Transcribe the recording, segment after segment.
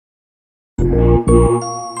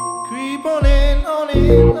Creep on in, on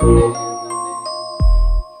in, on in.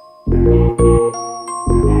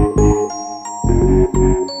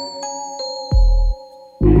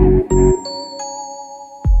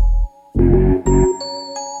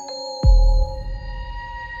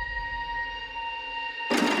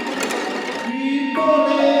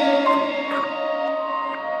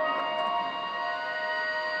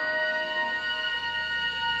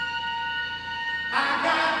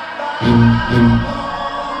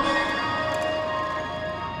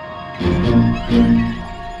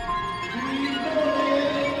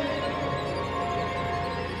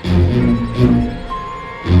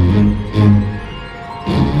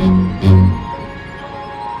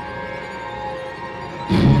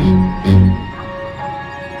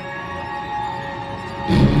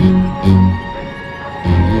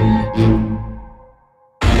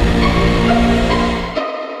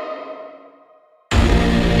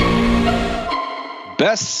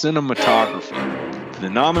 Best Cinematography. The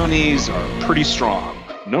nominees are pretty strong.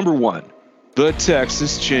 Number 1, The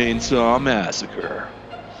Texas Chainsaw Massacre.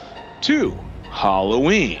 2,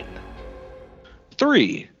 Halloween.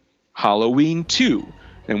 3, Halloween 2.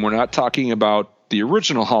 And we're not talking about the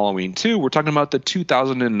original Halloween 2. We're talking about the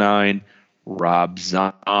 2009 Rob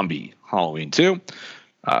Zombie Halloween 2.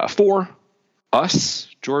 4, Us,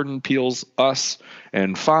 Jordan Peele's Us.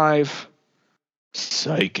 And 5,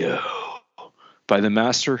 Psycho, by the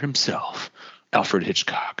master himself, Alfred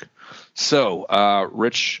Hitchcock. So,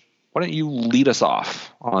 Rich, why don't you lead us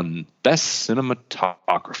off on Best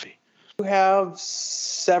Cinematography? You have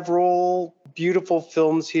several beautiful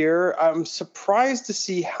films here. I'm surprised to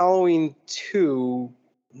see Halloween 2.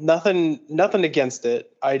 Nothing against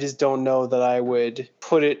it. I just don't know that I would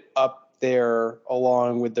put it up there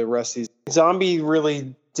along with the rest of these. Zombie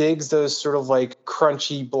really digs those sort of like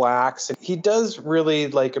crunchy blacks. And he does really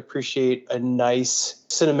like appreciate a nice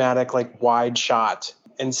cinematic, like wide shot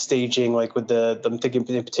and staging, like with I'm thinking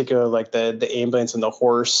in particular, like the ambulance and the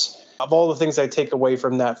horse. Of all the things I take away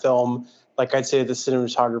from that film, like I'd say the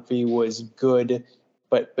cinematography was good,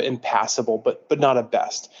 but impassable, but not at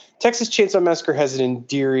best. Texas Chainsaw Massacre has an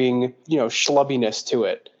endearing, schlubbiness to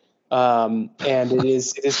it. And it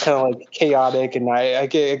is kind of like chaotic, and I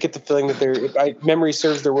get the feeling that memory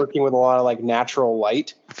serves, they're working with a lot of like natural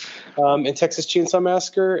light in Texas Chainsaw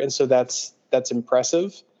Massacre, and so that's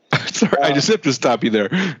impressive. Sorry, I just have to stop you there.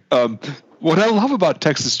 What I love about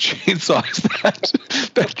Texas Chainsaw is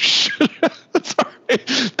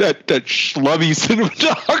that schlubby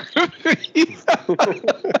cinematography.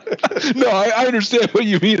 No, I understand what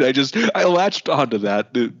you mean. I latched onto that.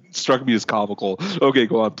 It struck me as comical. Okay,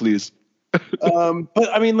 go on, please. But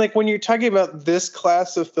I mean, like when you're talking about this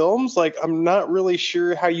class of films, like I'm not really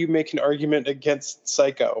sure how you make an argument against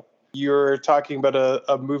Psycho. You're talking about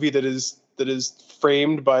a movie that is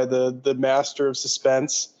framed by the master of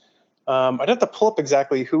suspense. I'd have to pull up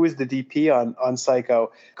exactly who is the DP on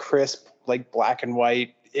Psycho. Crisp, like black and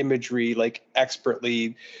white imagery, like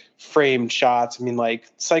expertly framed shots. I mean, like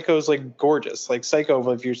Psycho's like gorgeous. Like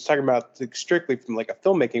Psycho, if you're talking about like, strictly from like a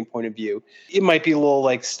filmmaking point of view, it might be a little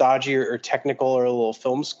like stodgy or technical or a little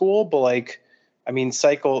film school, but like, I mean,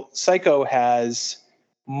 Psycho has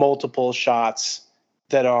multiple shots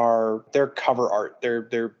that are their cover art,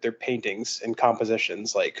 their paintings and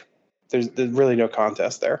compositions. Like there's really no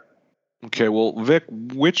contest there. Okay, well, Vic,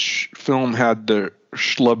 which film had the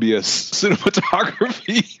schlubbiest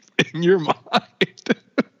cinematography in your mind?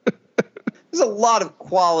 There's a lot of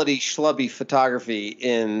quality schlubby photography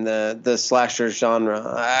in the slasher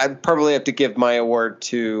genre. I'd probably have to give my award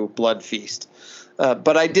to Blood Feast.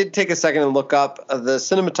 But I did take a second and look up. The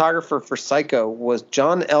cinematographer for Psycho was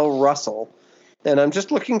John L. Russell. And I'm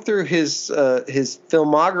just looking through his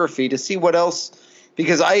filmography to see what else,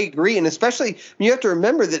 because I agree. And especially, you have to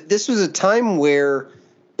remember that this was a time where,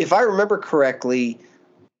 if I remember correctly,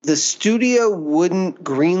 the studio wouldn't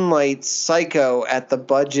greenlight Psycho at the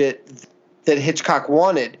budget that Hitchcock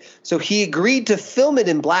wanted. So he agreed to film it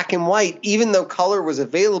in black and white, even though color was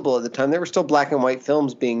available at the time. There were still black and white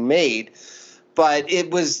films being made. But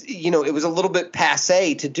it was, it was a little bit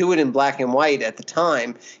passé to do it in black and white at the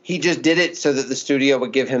time. He just did it so that the studio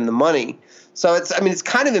would give him the money. So it's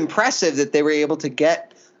kind of impressive that they were able to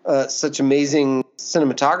get such amazing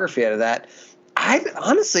cinematography out of that.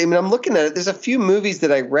 I'm looking at it. There's a few movies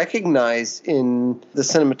that I recognize in the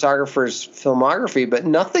cinematographer's filmography, but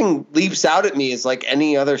nothing leaps out at me as like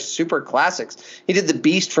any other super classics. He did The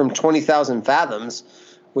Beast from 20,000 Fathoms,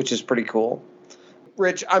 which is pretty cool.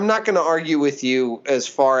 Rich, I'm not going to argue with you as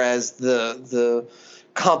far as the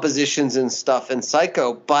compositions and stuff in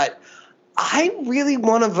Psycho, but I really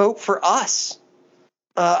want to vote for Us.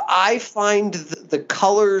 I find the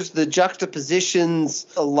colors, the juxtapositions,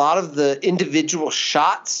 a lot of the individual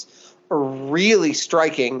shots are really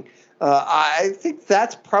striking. I think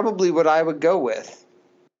that's probably what I would go with.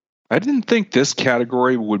 I didn't think this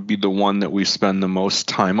category would be the one that we spend the most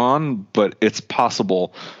time on, but it's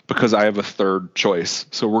possible because I have a third choice.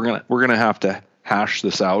 So we're gonna have to hash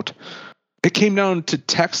this out. It came down to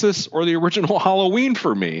Texas or the original Halloween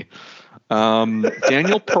for me.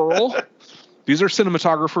 Daniel Pearl. These are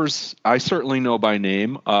cinematographers I certainly know by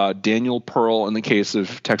name. Daniel Pearl in the case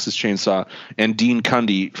of Texas Chainsaw, and Dean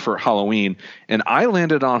Cundy for Halloween. And I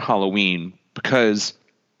landed on Halloween because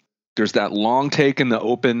there's that long take in the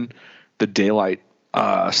open, the daylight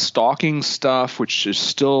stalking stuff, which is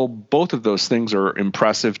still, both of those things are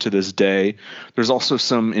impressive to this day. There's also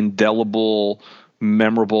some indelible,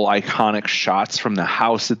 memorable, iconic shots from the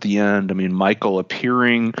house at the end. I mean, Michael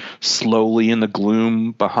appearing slowly in the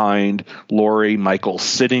gloom behind Laurie, Michael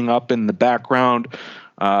sitting up in the background,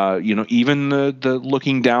 even the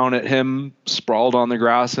looking down at him sprawled on the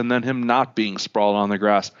grass and then him not being sprawled on the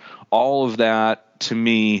grass. All of that to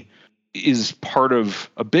me is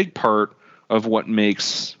a big part of what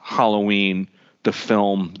makes Halloween the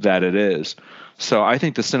film that it is. So I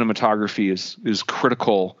think the cinematography is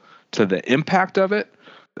critical to the impact of it.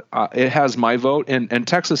 It has my vote. And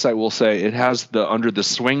Texas, I will say, it has the under the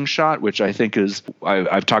swing shot, which I think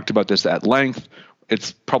I've talked about this at length.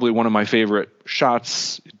 It's probably one of my favorite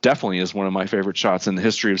shots. It definitely is one of my favorite shots in the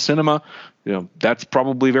history of cinema. That's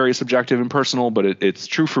probably very subjective and personal, but it's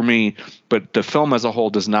true for me. But the film as a whole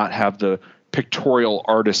does not have the pictorial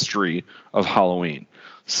artistry of Halloween.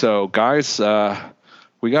 So guys,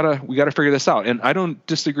 we gotta figure this out. And I don't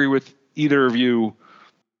disagree with either of you,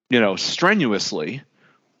 strenuously,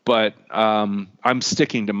 but I'm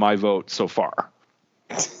sticking to my vote so far.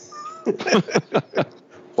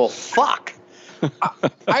 Well, fuck.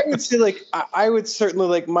 I would say I would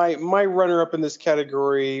certainly my runner up in this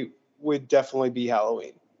category would definitely be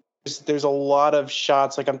Halloween. There's a lot of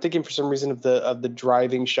shots. I'm thinking for some reason of the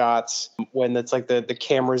driving shots when it's the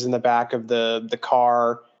cameras in the back of the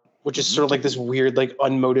car, which is sort of this weird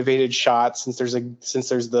unmotivated shot since there's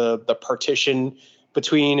the partition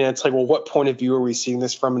between, and it's well, what point of view are we seeing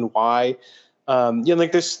this from and why?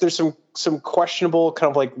 There's some questionable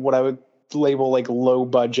kind of what I would label low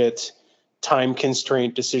budget, time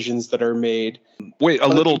constraint decisions that are made. Wait, a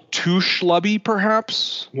little too schlubby,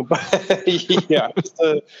 perhaps? Yeah,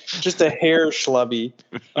 just a hair schlubby,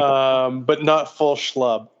 but not full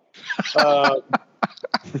schlub. But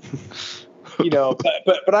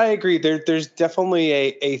I agree. There's definitely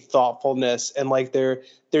a thoughtfulness, and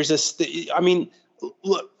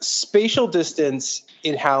look, spatial distance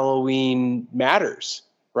in Halloween matters,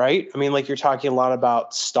 right? I mean, you're talking a lot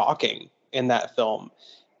about stalking in that film.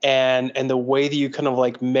 And the way that you kind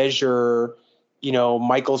of measure,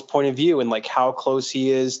 Michael's point of view and how close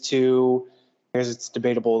he is to, because it's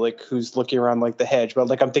debatable, who's looking around the hedge.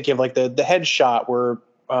 But I'm thinking of the hedge shot where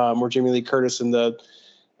Jamie Lee Curtis and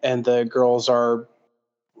the girls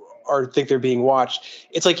think they're being watched.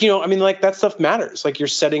 It's that stuff matters. You're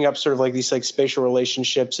setting up sort of these spatial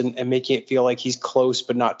relationships and making it feel like he's close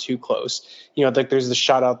but not too close. There's the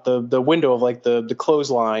shot out the window of the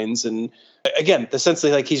clotheslines, and again,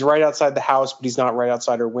 essentially he's right outside the house, but he's not right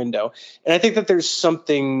outside her window. And I think that there's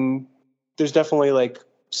definitely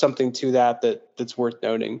something to that's worth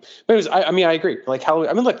noting. But I agree.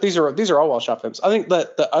 Halloween. Look, these are all well shot films. I think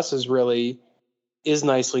that the Us is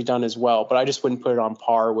nicely done as well, but I just wouldn't put it on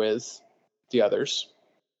par with the others.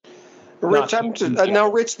 Rich,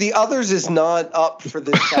 Rich, the others is not up for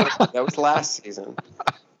this category. That was last season.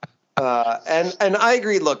 And I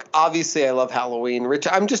agree. Look, obviously, I love Halloween. Rich,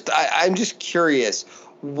 I'm just curious.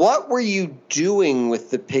 What were you doing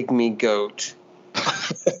with the pygmy goat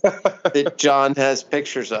that John has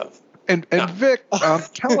pictures of? And Vic,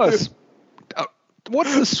 tell us,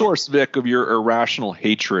 what's the source, Vic, of your irrational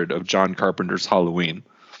hatred of John Carpenter's Halloween?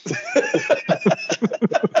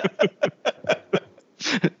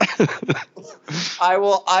 I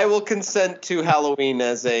will consent to Halloween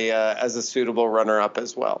as a suitable runner-up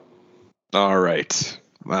as well. All right.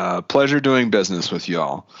 Pleasure doing business with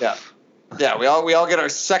y'all. Yeah. Yeah, we all get our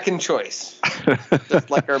second choice. Just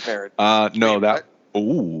like our marriage. No, that.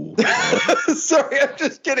 Ooh. Sorry, I'm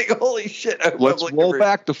just kidding. Holy shit. Let's roll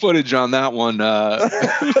back the footage on that one.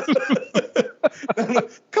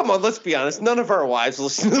 Come on, let's be honest. None of our wives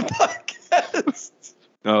listen to the podcast.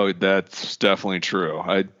 No, that's definitely true.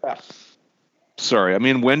 Sorry. I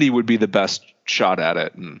mean, Wendy would be the best shot at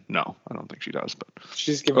it. And no, I don't think she does. But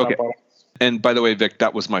she's giving up on it. And by the way, Vic,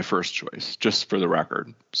 that was my first choice, just for the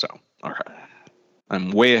record. So, all right.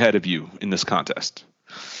 I'm way ahead of you in this contest.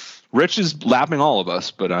 Rich is lapping all of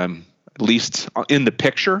us, but I'm at least in the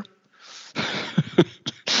picture.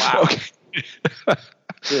 Wow. Okay.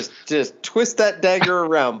 Just twist that dagger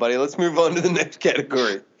around, buddy. Let's move on to the next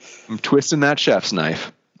category. I'm twisting that chef's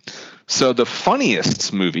knife. So the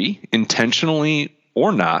funniest movie, intentionally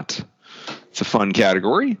or not, it's a fun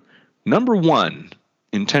category. Number 1,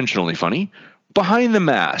 intentionally funny, Behind the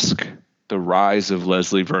Mask, The Rise of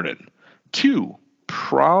Leslie Vernon. 2,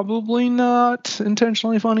 probably not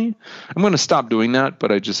intentionally funny. I'm going to stop doing that,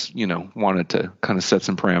 but I just, wanted to kind of set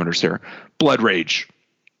some parameters here. Blood Rage.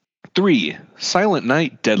 3, Silent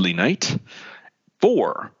Night, Deadly Night.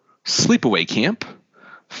 4, Sleepaway Camp.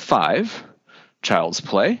 5, Child's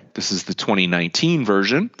Play. This is the 2019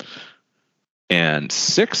 version. And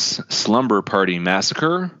 6, Slumber Party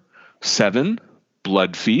Massacre. 7,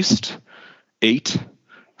 Blood Feast. 8,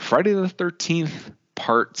 Friday the 13th,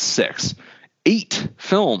 Part 6. 8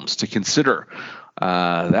 films to consider.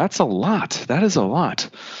 That's a lot. That is a lot.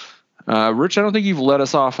 Rich, I don't think you've let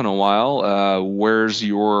us off in a while. Where's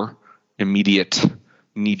your immediate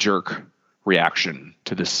knee-jerk reaction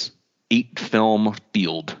to this 8-film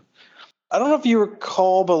field? I don't know if you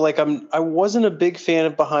recall, but I wasn't a big fan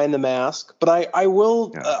of Behind the Mask, but I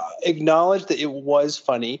will acknowledge that it was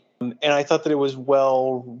funny, and I thought that it was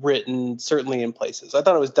well written, certainly in places. I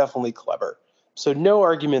thought it was definitely clever. So no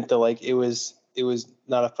argument that it was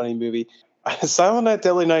not a funny movie. Silent Night,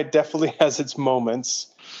 Deadly Night definitely has its moments,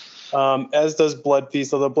 as does Blood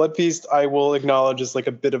Feast. Although Blood Feast, I will acknowledge, is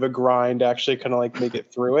a bit of a grind to actually kind of make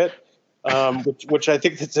it through it. Which I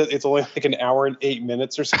think it's only an hour and 8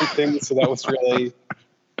 minutes or something. So that was really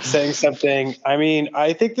saying something. I mean,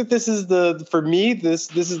 I think that this is for me,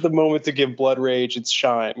 this is the moment to give Blood Rage its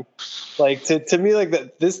shine. To me,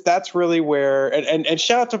 that's really where, and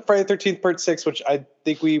shout out to Friday the 13th Part 6, which I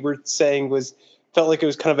think we were saying felt like it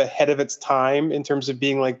was kind of ahead of its time in terms of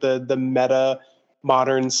being the meta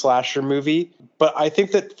modern slasher movie. But I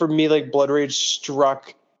think that for me, Blood Rage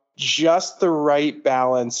struck just the right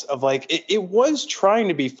balance of it was trying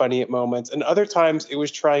to be funny at moments, and other times it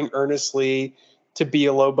was trying earnestly to be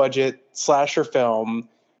a low budget slasher film,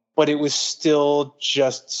 but it was still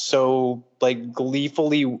just so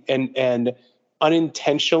gleefully and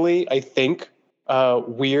unintentionally, I think,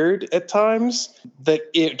 weird at times, that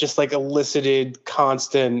it just elicited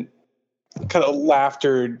constant kind of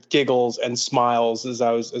laughter, giggles, and smiles as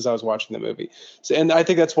I was watching the movie. So, and I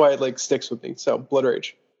think that's why it sticks with me. So Blood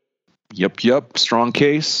Rage. Yep. Strong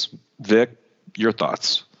case. Vic, your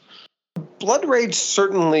thoughts? Blood Rage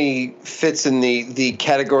certainly fits in the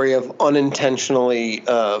category of unintentionally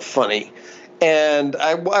funny. And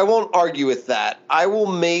I won't argue with that. I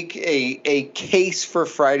will make a case for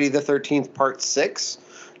Friday the 13th Part 6,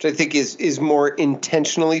 which I think is more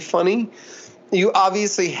intentionally funny. You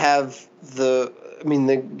obviously have the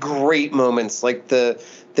great moments, like the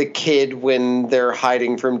kid when they're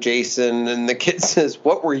hiding from Jason and the kid says,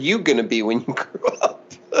 "What were you going to be when you grew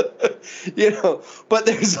up?" But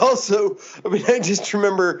there's also, I just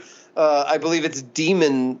remember, I believe it's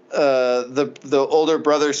Demon, the older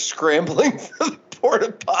brother scrambling for the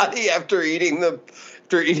porta potty after eating a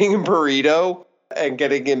burrito and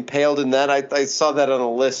getting impaled in that. I saw that on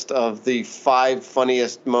a list of the 5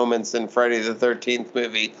 funniest moments in Friday the 13th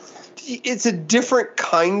movie. It's a different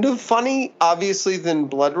kind of funny, obviously, than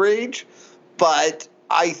Blood Rage, but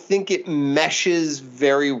I think it meshes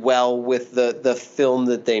very well with the film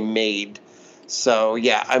that they made. So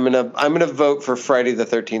yeah, I'm gonna vote for Friday the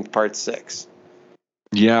 13th Part 6.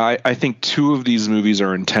 Yeah, I think 2 of these movies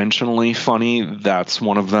are intentionally funny. That's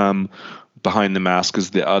one of them. Behind the Mask is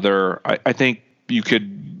the other. I think you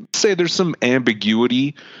could say there's some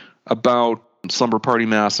ambiguity about Slumber Party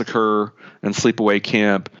Massacre and Sleepaway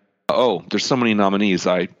Camp. Oh, there's so many nominees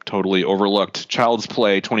I totally overlooked. Child's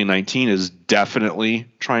Play 2019 is definitely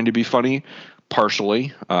trying to be funny,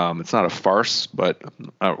 partially. It's not a farce, but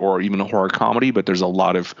or even a horror comedy, but there's a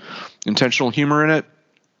lot of intentional humor in it.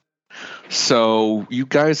 So you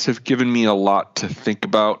guys have given me a lot to think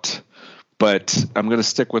about, but I'm going to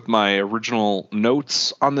stick with my original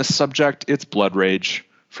notes on this subject. It's Blood Rage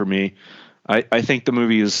for me. I think the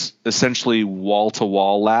movie is essentially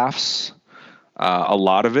wall-to-wall laughs. A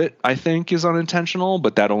lot of it, I think, is unintentional,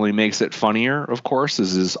 but that only makes it funnier, of course,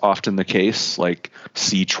 as is often the case, like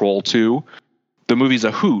see Troll 2. The movie's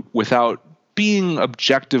a hoot without being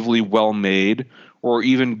objectively well-made or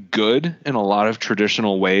even good in a lot of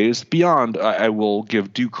traditional ways. Beyond, I will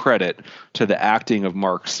give due credit to the acting of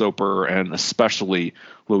Mark Soper and especially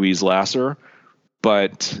Louise Lasser,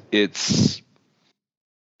 but it's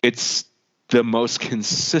the most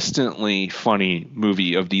consistently funny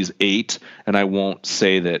movie of these 8, and I won't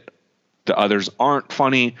say that The others aren't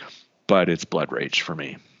funny, but it's blood rage for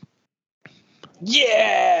me.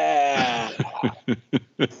 Yeah.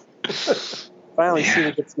 Finally seen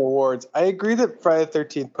it get some awards. I agree that Friday the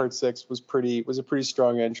 13th Part 6 was a pretty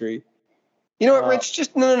strong entry. You know what, Rich?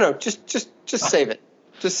 Just no. Just save it.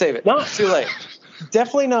 Just save it. Not too late.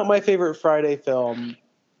 Definitely not my favorite Friday film,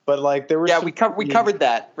 but like there were. Yeah, we covered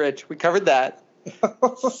that, Rich. We covered that.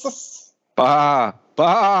 Bah.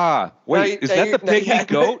 Wait, is that the pygmy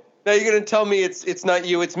goat? Now you're gonna tell me it's not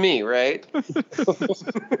you, it's me, right?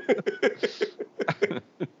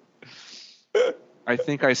 I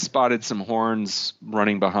think I spotted some horns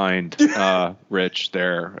running behind Rich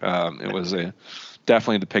there. It was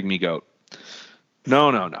definitely the pygmy goat.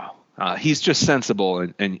 No. He's just sensible,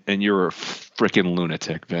 and you're a freaking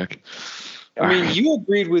lunatic, Vic. I mean, you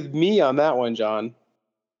agreed with me on that one, John.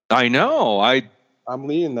 I know. I'm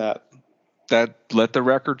leading that. That let the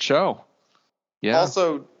record show. Yeah.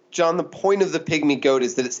 Also, John, the point of the pygmy goat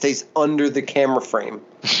is that it stays under the camera frame.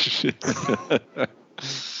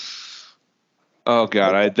 Oh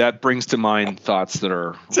God, that brings to mind thoughts that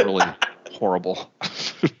are really horrible.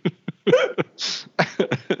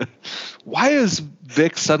 Why is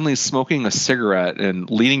Vic suddenly smoking a cigarette and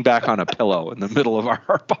leaning back on a pillow in the middle of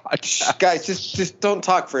our podcast? Guys, just don't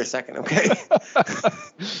talk for a second, okay?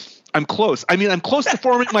 I'm close. I mean, I'm close to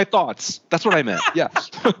forming my thoughts. That's what I meant. Yeah.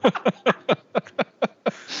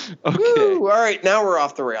 Okay. Woo, all right, now we're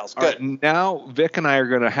off the rails. Good. Right, now Vic and I are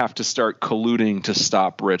going to have to start colluding to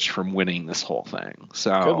stop Rich from winning this whole thing.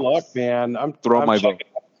 So good luck, man. I'm my vote.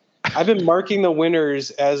 I've been marking the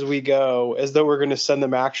winners as we go, as though we're going to send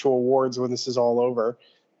them actual awards when this is all over.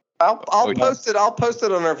 I'll post it. I'll post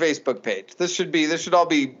it on our Facebook page. This should all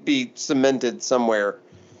be cemented somewhere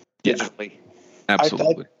digitally. Yeah,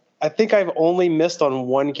 absolutely. I think I've only missed on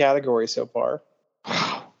one category so far.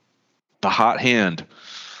 The hot hand.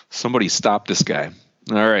 Somebody stop this guy.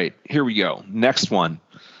 All right, here we go. Next one.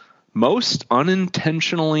 Most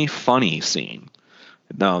unintentionally funny scene.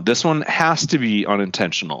 Now, this one has to be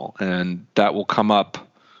unintentional, and that will come up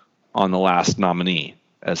on the last nominee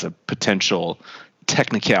as a potential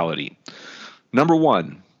technicality. Number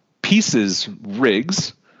 1, Pieces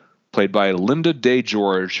Riggs, played by Linda Day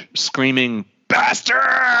George, screaming,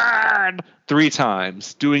 "Bastard!" 3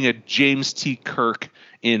 times, doing a James T. Kirk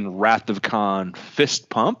in Wrath of Khan fist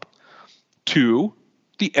pump. 2,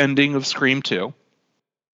 the ending of Scream 2.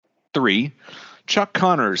 3, Chuck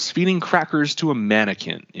Connors feeding crackers to a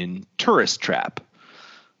mannequin in Tourist Trap,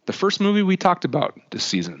 the first movie we talked about this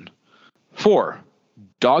season. 4,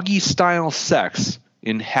 doggy-style sex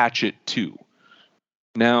in Hatchet 2.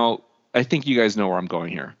 Now, I think you guys know where I'm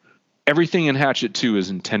going here. Everything in Hatchet 2 is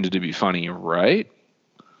intended to be funny, right?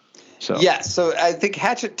 So so I think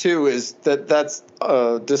Hatchet 2 is that's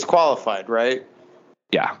disqualified, right?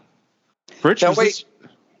 Yeah. Rich, now wait,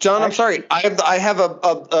 John, I'm sorry. I have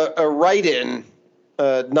a write-in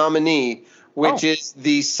nominee, which is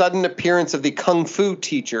the sudden appearance of the kung fu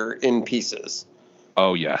teacher in Pieces.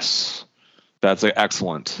 Oh yes, that's an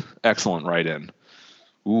excellent write-in.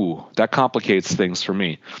 Ooh, that complicates things for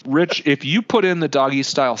me. Rich, if you put in the doggy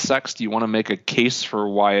style sex, do you want to make a case for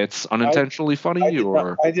why it's unintentionally funny?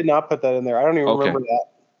 I did not put that in there. I don't even remember that.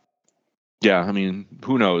 Yeah, I mean,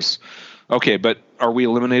 who knows? Okay, but are we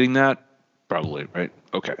eliminating that? Probably, right?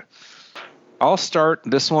 Okay. I'll start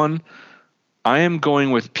this one. I am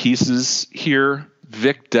going with Pieces here.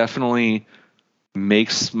 Vic definitely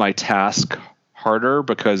makes my task harder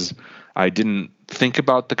because I didn't think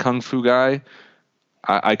about the kung fu guy.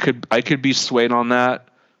 I could be swayed on that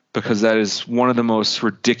because that is one of the most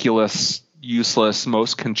ridiculous, useless,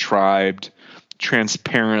 most contrived,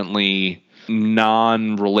 transparently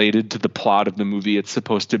non-related to the plot of the movie it's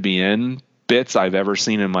supposed to be in bits I've ever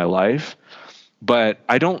seen in my life. But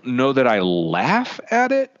I don't know that I laugh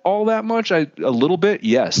at it all that much. A little bit,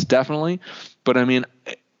 yes, definitely. But I mean,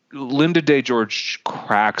 Linda Day George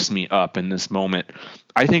cracks me up in this moment.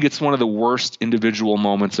 I think it's one of the worst individual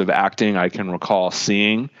moments of acting I can recall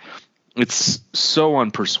seeing. It's so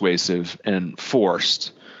unpersuasive and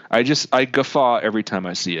forced. I guffaw every time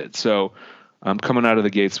I see it. So I'm coming out of the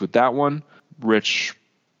gates with that one. Rich,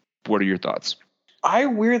 what are your thoughts? I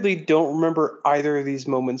weirdly don't remember either of these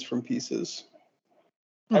moments from Pieces.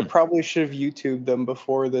 I probably should have YouTubed them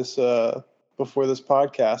before this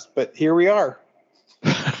podcast, but here we are.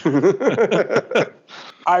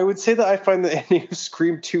 I would say that I find the ending of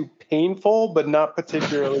Scream 2 painful, but not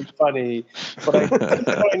particularly funny. But I did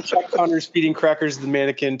find Chuck Connors feeding crackers to the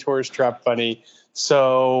mannequin Tourist Trap funny.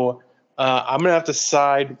 So I'm going to have to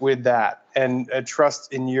side with that and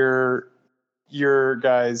trust in your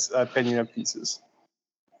guys' opinion of Pieces.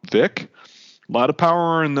 Vic, a lot of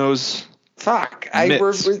power in those Fuck.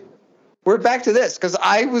 Mitts. We're back to this because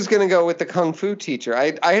I was going to go with the Kung Fu teacher.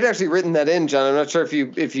 I had actually written that in, John. I'm not sure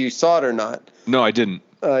if you saw it or not. No, I didn't.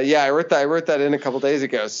 Yeah, I wrote that in a couple days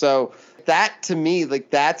ago. So that to me, like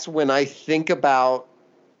that's when I think about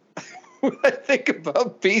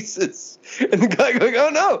pieces, and the guy going, "Oh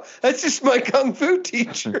no, that's just my Kung Fu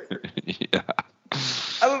teacher." Yeah.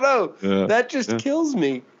 I don't know. Yeah. That just kills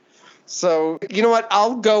me. So you know what?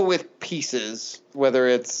 I'll go with pieces, whether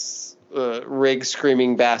it's Rig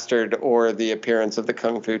screaming bastard or the appearance of the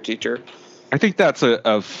Kung Fu teacher. I think that's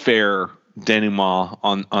a fair denouement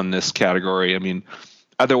on this category. I mean,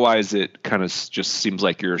 otherwise it kind of just seems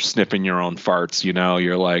like you're sniffing your own farts, you know?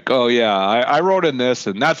 You're like, oh yeah, I wrote in this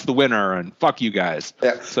and that's the winner and fuck you guys.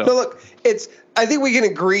 Yeah. So no, look, I think we can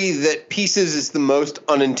agree that Pieces is the most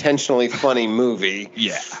unintentionally funny movie.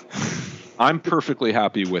 Yeah. I'm perfectly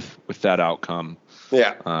happy with that outcome.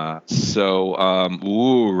 Yeah.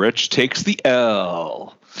 Rich takes the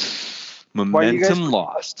L. Momentum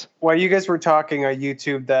lost. While you guys were talking, I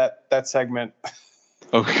YouTubed that segment.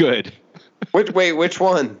 Oh, good. Which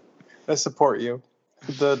one? I support you.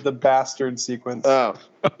 The bastard sequence. Oh.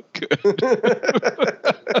 Good.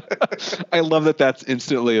 I love that that's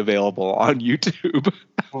instantly available on YouTube.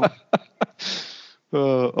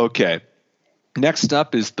 Okay. Next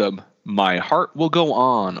up is the My Heart Will Go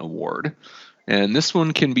On Award. And this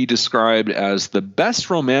one can be described as the best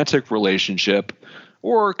romantic relationship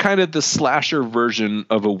or kind of the slasher version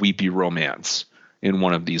of a weepy romance in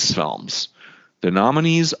one of these films. The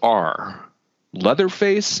nominees are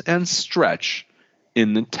Leatherface and Stretch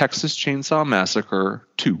in the Texas Chainsaw Massacre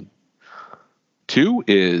 2. 2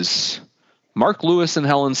 is Mark Lewis and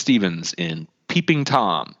Helen Stevens in Peeping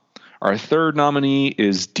Tom. Our third nominee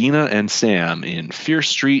is Dina and Sam in Fear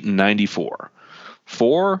Street 94.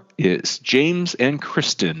 4 is James and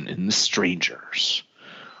Kristen in The Strangers.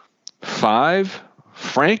 5,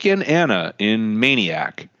 Frank and Anna in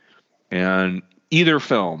Maniac. And either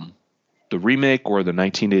film, the remake or the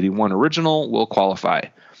 1981 original, will qualify.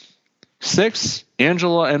 6,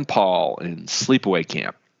 Angela and Paul in Sleepaway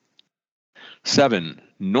Camp. 7,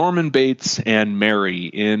 Norman Bates and Mary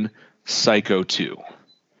in Psycho 2.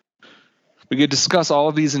 We could discuss all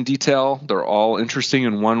of these in detail. They're all interesting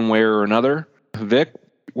in one way or another. Vic,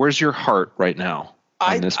 where's your heart right now?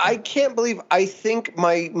 I can't believe I think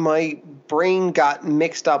my brain got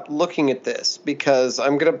mixed up looking at this because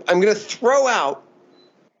I'm gonna throw out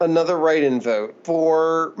another write-in vote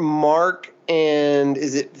for Mark and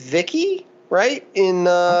is it Vicky, right? In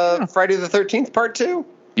Friday the 13th Part 2?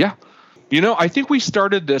 Yeah. You know, I think we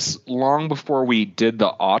started this long before we did the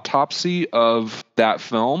autopsy of that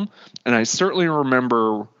film, and I certainly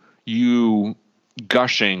remember you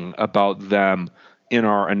gushing about them in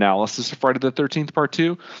our analysis of Friday the 13th Part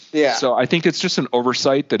 2. Yeah. So I think it's just an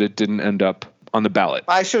oversight that it didn't end up on the ballot.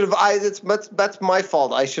 I should have. That's my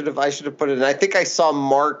fault. I should have put it in. I think I saw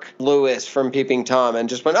Mark Lewis from Peeping Tom and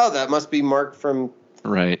just went, oh, that must be Mark from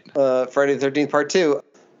Friday the 13th Part 2.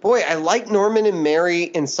 Boy, I like Norman and Mary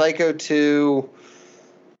in Psycho 2.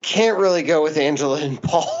 Can't really go with Angela and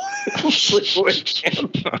Paul.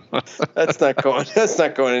 That's not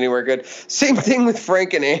going anywhere good. Same thing with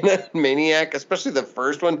Frank and Anna in Maniac, especially the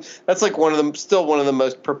first one. That's like one of the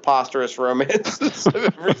most preposterous romances I've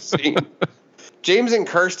ever seen. James and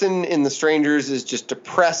Kirsten in The Strangers is just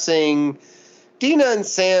depressing. Dina and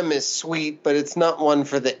Sam is sweet, but it's not one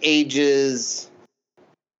for the ages.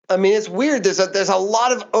 I mean, it's weird. There's a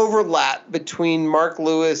lot of overlap between Mark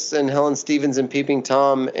Lewis and Helen Stevens in Peeping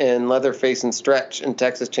Tom and Leatherface and Stretch in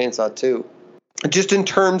Texas Chainsaw 2. Just in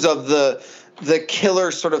terms of the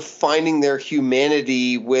killer sort of finding their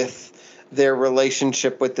humanity with their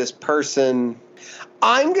relationship with this person.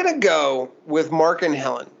 I'm going to go with Mark and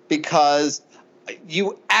Helen because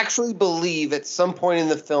you actually believe at some point in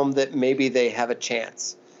the film that maybe they have a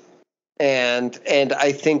chance. And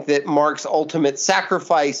I think that Mark's ultimate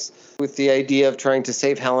sacrifice with the idea of trying to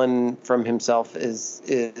save Helen from himself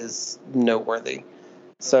is noteworthy.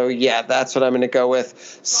 So, yeah, that's what I'm going to go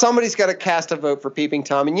with. Somebody's got to cast a vote for Peeping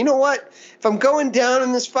Tom. And you know what? If I'm going down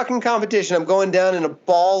in this fucking competition, I'm going down in a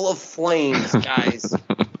ball of flames, guys.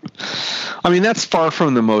 I mean, that's far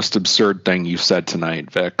from the most absurd thing you've said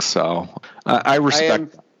tonight, Vic. So I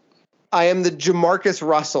respect that. I am the Jamarcus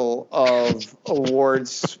Russell of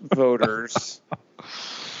awards voters.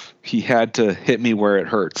 He had to hit me where it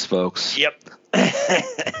hurts, folks. Yep.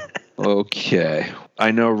 Okay.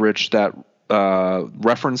 I know, Rich, that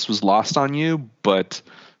reference was lost on you, but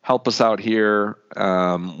help us out here.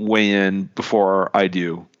 Weigh in before I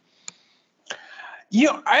do. You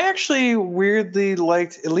know, I actually weirdly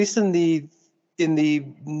liked, at least in the in the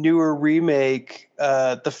newer remake,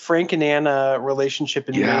 the Frank and Anna relationship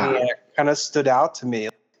in Maniac kind of stood out to me.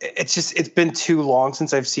 It's been too long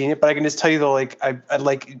since I've seen it, but I can just tell you though, like I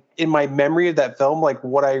like in my memory of that film, like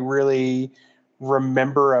what I really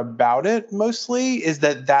remember about it mostly is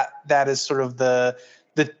that is sort of the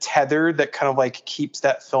tether that kind of like keeps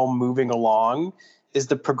that film moving along, is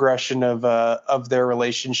the progression of their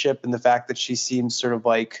relationship and the fact that she seems sort of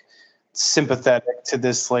like sympathetic to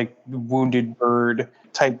this like wounded bird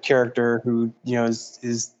type character who, you know,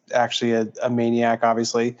 is actually a maniac,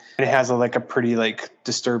 obviously. And it has a pretty like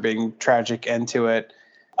disturbing, tragic end to it.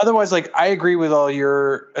 Otherwise, like I agree with all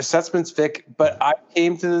your assessments, Vic, but I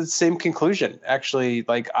came to the same conclusion. Actually,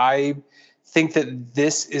 like I think that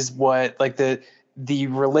this is what like the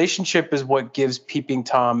relationship is what gives Peeping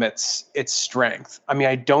Tom its strength. I mean,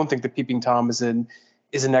 I don't think that Peeping Tom is an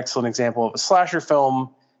excellent example of a slasher film,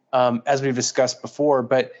 as we've discussed before.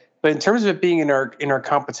 But in terms of it being in our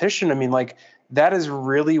competition, I mean, like that is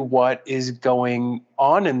really what is going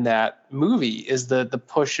on in that movie, is the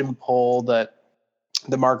push and pull that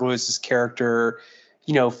Mark Lewis's character,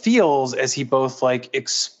 you know, feels as he both like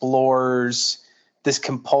explores this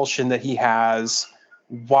compulsion that he has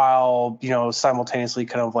while, you know, simultaneously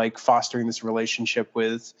kind of like fostering this relationship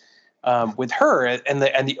with her and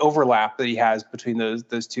the overlap that he has between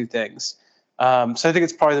those two things. So I think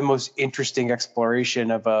it's probably the most interesting exploration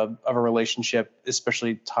of a relationship,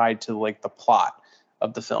 especially tied to like the plot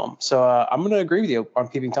of the film. So I'm going to agree with you on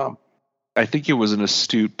Peeping Tom. I think it was an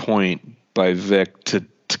astute point by Vic to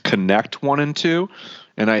connect 1 and 2.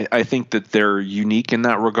 And I think that they're unique in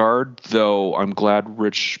that regard, though I'm glad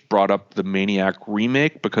Rich brought up the Maniac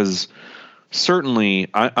remake, because certainly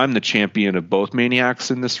I'm the champion of both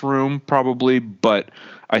Maniacs in this room, probably. But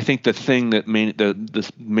I think the thing that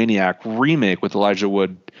the Maniac remake with Elijah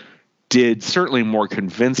Wood did certainly more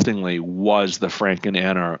convincingly was the Frank and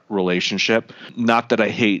Anna relationship. Not that I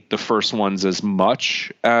hate the first ones as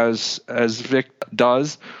much as Vic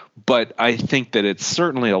does, but I think that it's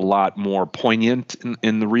certainly a lot more poignant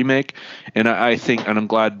in the remake. And I think, and I'm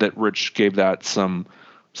glad that Rich gave that some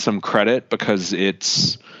credit, because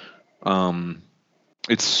it's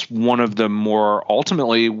one of the more,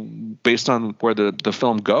 ultimately, based on where the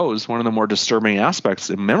film goes, one of the more disturbing aspects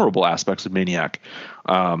and memorable aspects of Maniac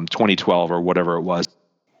 2012 or whatever it was.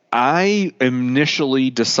 I initially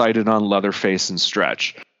decided on Leatherface and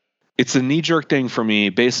Stretch. It's a knee-jerk thing for me.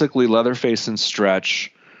 Basically, Leatherface and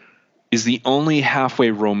Stretch is the only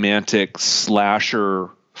halfway romantic slasher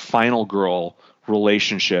final girl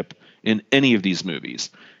relationship in any of these movies.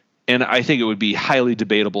 And I think it would be highly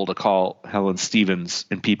debatable to call Helen Stevens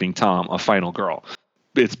in Peeping Tom a final girl.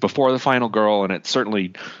 It's before the final girl, and it's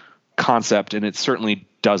certainly concept, and it certainly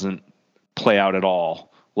doesn't play out at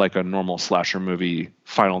all like a normal slasher movie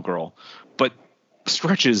final girl. But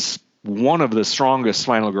Stretch is one of the strongest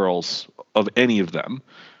final girls of any of them.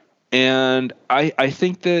 And I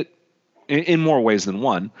think that in more ways than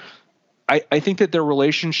one, I think that their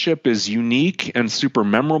relationship is unique and super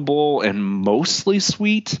memorable and mostly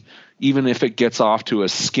sweet, even if it gets off to a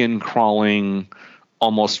skin-crawling,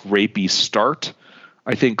 almost rapey start.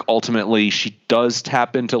 I think ultimately she does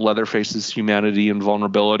tap into Leatherface's humanity and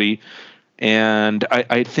vulnerability. And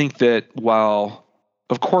I think that while,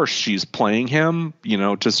 of course, she's playing him, you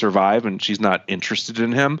know, to survive, and she's not interested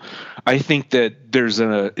in him, I think that there's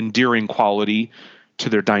an endearing quality to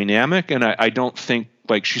their dynamic. And I don't think,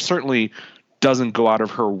 like, she certainly doesn't go out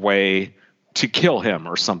of her way to kill him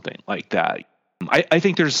or something like that. I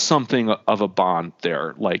think there's something of a bond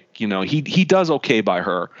there. Like, you know, he does okay by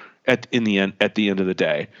her at the end of the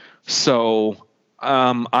day. So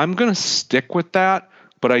I'm going to stick with that,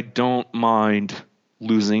 but I don't mind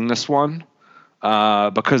losing this one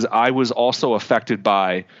because I was also affected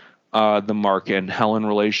by the Mark and Helen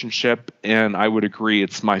relationship, and I would agree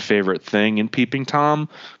it's my favorite thing in Peeping Tom.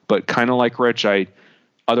 But kind of like Rich,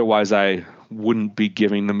 otherwise I wouldn't be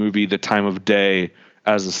giving the movie the time of day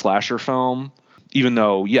as a slasher film. Even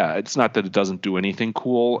though, yeah, it's not that it doesn't do anything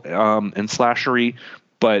cool and slashery,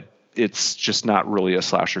 but it's just not really a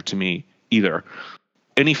slasher to me either.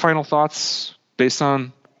 Any final thoughts based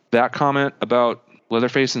on that comment about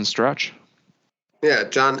Leatherface and Stretch? Yeah,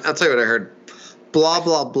 John, I'll tell you what I heard. Blah,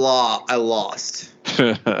 blah, blah, I lost.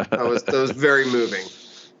 That was very moving.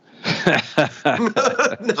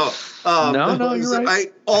 No, you're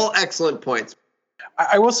right. All excellent points.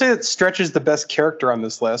 I will say that Stretch is the best character on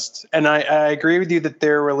this list. And I agree with you that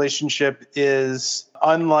their relationship is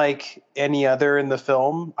unlike any other in the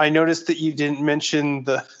film. I noticed that you didn't mention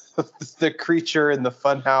the creature in the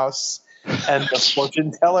funhouse and the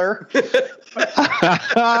fortune teller.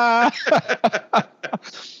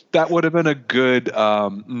 That would have been a good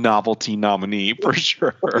novelty nominee for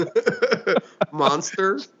sure.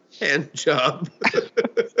 Monster hand job.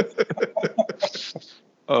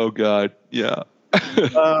 Oh God, yeah.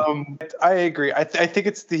 I agree. I think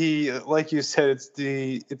it's like you said, it's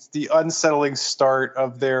the unsettling start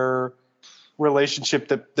of their relationship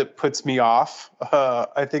that puts me off.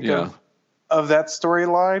 I think of that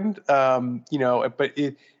storyline. But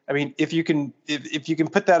if you can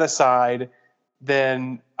put that aside,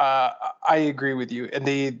 then I agree with you. And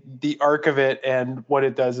the arc of it and what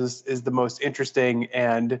it does is the most interesting.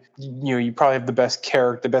 And you probably have the best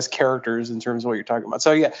characters in terms of what you're talking about.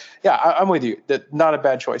 So yeah, I'm with you. That not a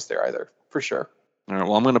bad choice there either, for sure. All right,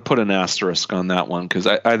 well, I'm going to put an asterisk on that one because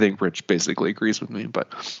I think Rich basically agrees with me.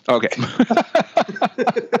 But okay,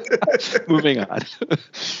 moving on.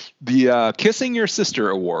 The Kissing Your Sister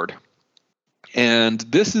Award, and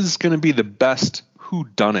this is going to be the best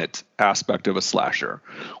whodunit aspect of a slasher,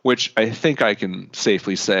 which I think I can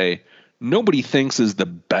safely say nobody thinks is the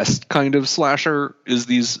best kind of slasher is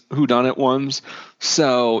these whodunit ones.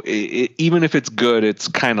 So even if it's good, it's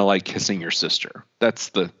kind of like Kissing Your Sister. That's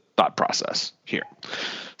the thought process here.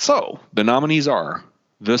 So the nominees are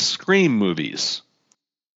the Scream movies,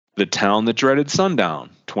 The Town That Dreaded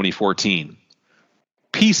Sundown, 2014,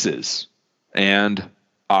 Pieces, and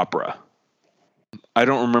Opera. I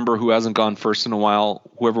don't remember who hasn't gone first in a while.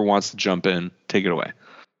 Whoever wants to jump in, take it away.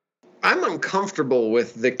 I'm uncomfortable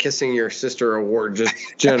with the Kissing Your Sister award just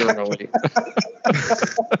generally.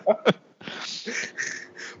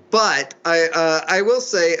 But I will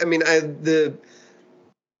say,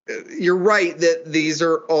 you're right that these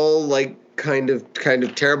are all like kind of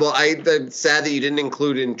terrible. I'm sad that you didn't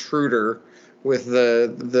include Intruder with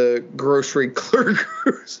the grocery clerk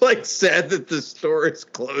who's like sad that the store is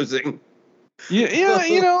closing. Yeah,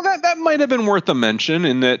 that might have been worth a mention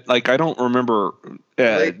in that, like, I don't remember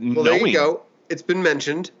knowing. There you go. It's been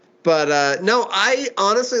mentioned. But no, I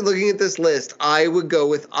honestly, looking at this list, I would go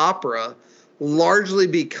with Opera, largely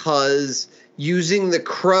because using the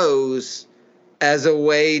crows as a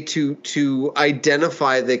way to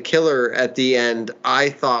identify the killer at the end, I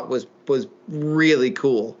thought was really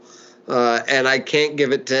cool. And I can't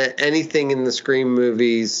give it to anything in the Scream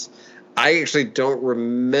movies. I actually don't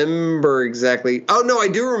remember exactly. Oh, no, I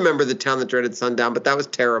do remember The Town That Dreaded Sundown, but that was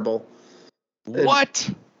terrible. What?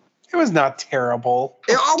 It was not terrible.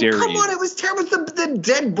 Oh, come on. It was terrible. The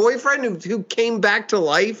dead boyfriend who came back to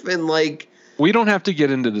life and like... We don't have to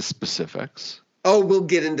get into the specifics. Oh, we'll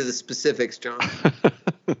get into the specifics, John.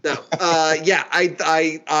 No.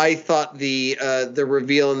 I thought the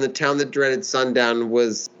reveal in The Town That Dreaded Sundown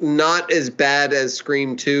was not as bad as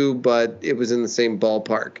Scream 2, but it was in the same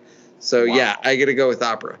ballpark. So, wow. Yeah, I got to go with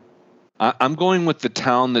Opera. I'm going with The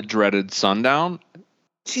Town That Dreaded Sundown.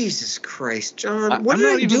 Jesus Christ, John. What did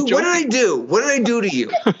I do? What did I do? What did I do to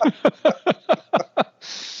you?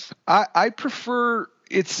 I prefer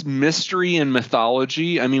its mystery and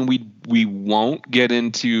mythology. I mean, we won't get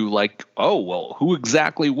into like, oh, well, who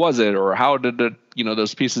exactly was it? Or how did it,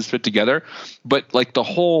 those pieces fit together? But like the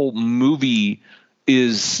whole movie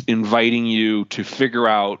is inviting you to figure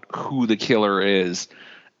out who the killer is.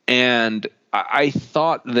 And I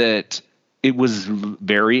thought that it was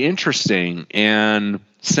very interesting and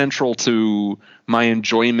central to my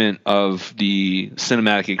enjoyment of the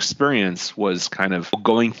cinematic experience was kind of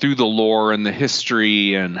going through the lore and the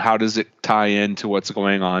history and how does it tie into what's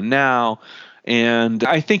going on now. And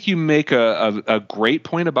I think you make a great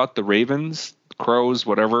point about the ravens, crows,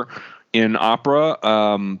 whatever, in Opera.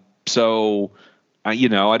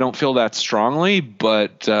 I don't feel that strongly,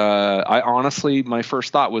 but I honestly, my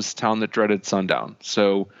first thought was Town That Dreaded Sundown.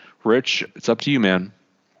 So, Rich, it's up to you, man.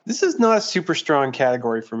 This is not a super strong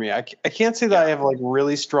category for me. I can't say that I have like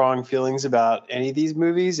really strong feelings about any of these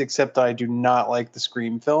movies, except I do not like the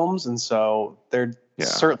Scream films, and so they're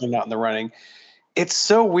certainly not in the running. It's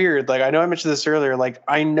so weird. Like, I know I mentioned this earlier. Like,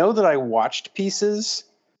 I know that I watched Pieces.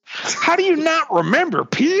 How do you not remember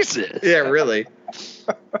Pieces? Yeah, really.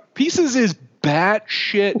 Pieces is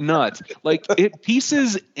batshit nuts. Like,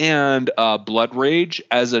 Pieces and Blood Rage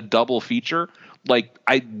as a double feature. Like,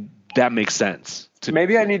 that makes sense.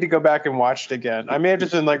 Maybe I need to go back and watch it again. I may have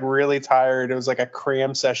just been like really tired. It was like a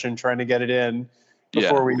cram session trying to get it in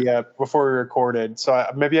before we recorded. So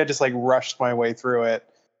maybe I just like rushed my way through it.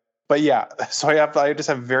 But yeah, so I just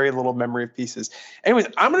have very little memory of Pieces. Anyways,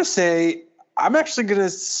 I'm actually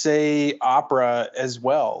gonna say Opera as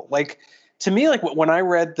well. Like, to me, like when I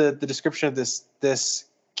read the description of this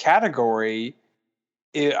category,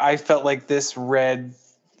 I felt like this read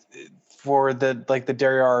for the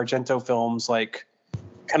Dario Argento films, like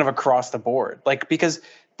kind of across the board, like, because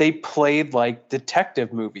they played like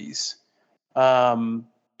detective movies.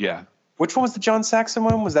 Yeah. Which one was the John Saxon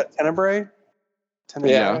one? Was that Tenebrae?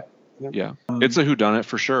 Yeah. It's a whodunit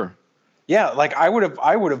for sure. Yeah, like I would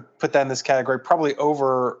have put that in this category, probably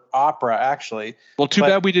over Opera, actually. Well, too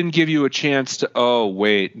bad we didn't give you a chance to. Oh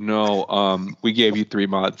wait, no. We gave you 3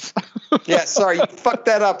 months. Yeah, sorry, you fucked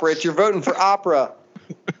that up, Rich. You're voting for Opera.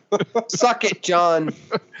 Suck it, John.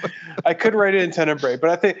 I could write it in Tenebrae,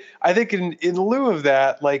 but I think in lieu of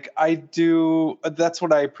that, like I do. That's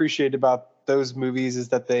what I appreciate about those movies is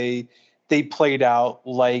that they played out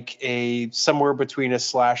like somewhere between a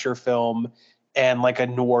slasher film and like a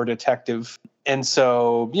noir detective. And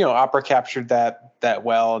so, Opera captured that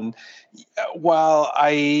well. And while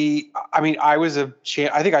I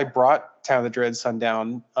think I brought Town of the Dread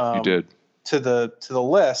Sundown You did. to the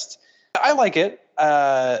list. I like it.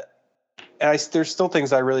 And there's still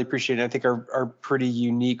things I really appreciate and I think are pretty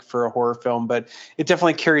unique for a horror film, but it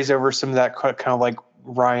definitely carries over some of that kind of like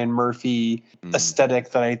Ryan Murphy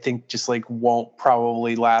aesthetic that I think just like won't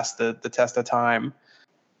probably last the test of time.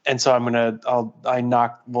 And so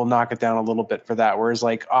we'll knock it down a little bit for that. Whereas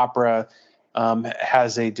like Opera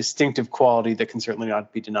has a distinctive quality that can certainly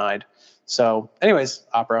not be denied. So anyways,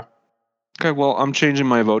 Opera. Okay, well, I'm changing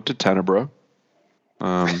my vote to Tenebrae.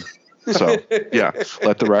 So yeah,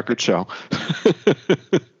 let the record show.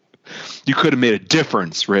 You could have made a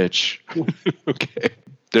difference, Rich. Okay.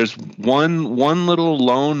 There's one little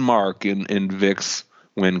lone mark in Vic's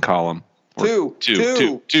win column. Two.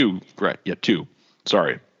 Right. Yeah, 2.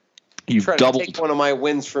 Sorry. You've doubled. To take one of my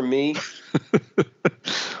wins from me.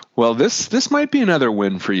 Well, this might be another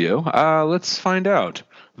win for you. Let's find out.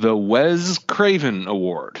 The Wes Craven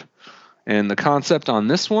Award. And the concept on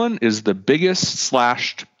this one is the biggest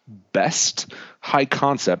 / best high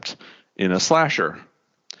concept in a slasher.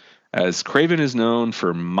 As Craven is known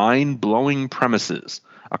for mind-blowing premises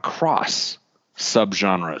across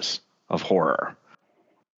subgenres of horror.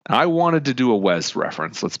 I wanted to do a Wes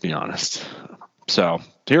reference, let's be honest. So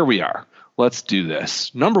here we are. Let's do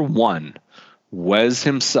this. Number 1, Wes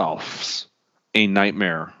himself's A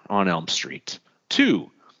Nightmare on Elm Street. 2,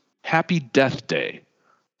 Happy Death Day.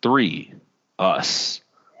 3, Us.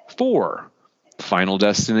 4, Final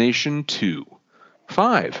Destination 2.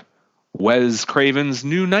 5, Wes Craven's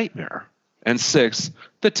New Nightmare. And 6,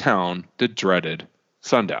 The Town That Dreaded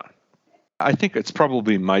Sundown. I think it's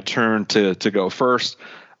probably my turn to go first.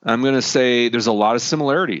 I'm going to say there's a lot of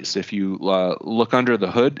similarities. If you look under the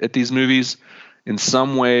hood at these movies, in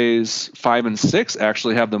some ways, 5 and 6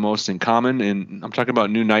 actually have the most in common. And I'm talking about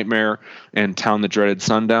New Nightmare and Town That Dreaded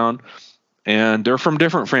Sundown. And they're from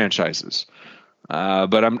different franchises.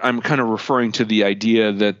 But I'm kind of referring to the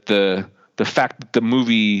idea that the fact that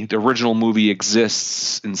the original movie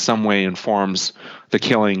exists in some way informs the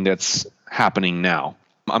killing that's happening now.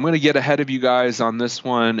 I'm going to get ahead of you guys on this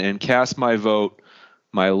one and cast my vote,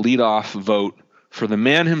 my leadoff vote, for the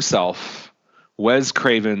man himself, Wes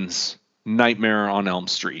Craven's Nightmare on Elm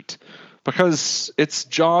Street. Because it's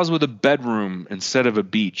Jaws with a bedroom instead of a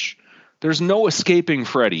beach. There's no escaping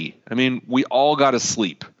Freddy. I mean, we all got to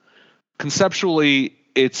sleep. Conceptually,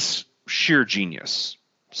 it's sheer genius.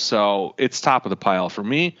 So it's top of the pile for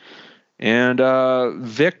me. And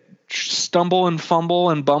Vic, stumble and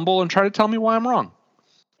fumble and bumble and try to tell me why I'm wrong.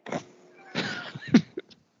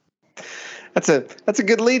 That's a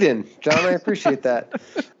good lead-in, John. I appreciate that.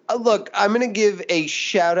 Look, I'm going to give a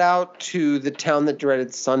shout-out to The Town That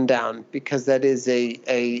Dreaded Sundown because that is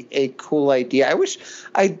a cool idea.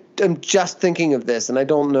 I'm just thinking of this, and I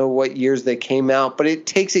don't know what years they came out, but it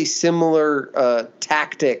takes a similar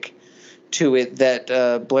tactic to it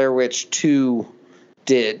that Blair Witch 2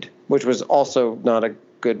 did, which was also not a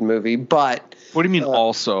good movie. But what do you mean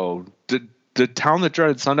also? The Town That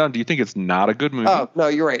Dreaded Sundown, do you think it's not a good movie? Oh, no,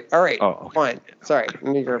 you're right. All right. Oh, okay. Fine. Sorry.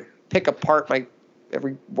 I need to pick apart my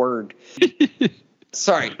every word.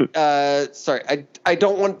 Sorry. I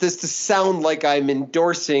don't want this to sound like I'm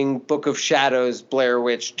endorsing Book of Shadows, Blair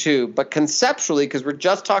Witch 2, but conceptually, because we're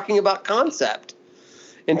just talking about concept.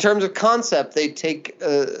 In terms of concept, they take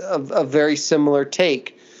a very similar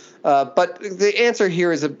take. But the answer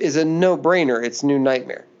here is a no-brainer. It's New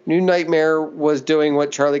Nightmare. New Nightmare was doing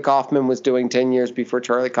what Charlie Kaufman was doing 10 years before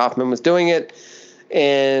Charlie Kaufman was doing it.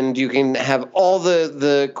 And you can have all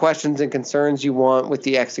the questions and concerns you want with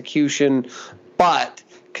the execution. But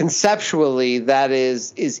conceptually, that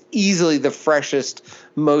is easily the freshest,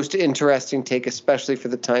 most interesting take, especially for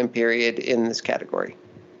the time period in this category.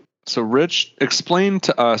 So, Rich, explain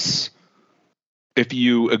to us if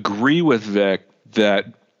you agree with Vic that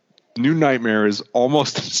New Nightmare is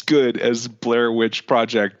almost as good as Blair Witch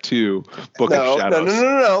Project 2, Book of Shadows.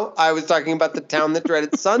 No. I was talking about The Town That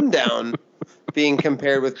Dreaded Sundown being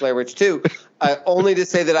compared with Blair Witch 2. Only to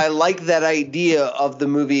say that I like that idea of the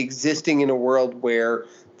movie existing in a world where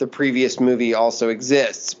the previous movie also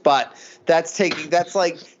exists. But that's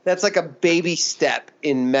like a baby step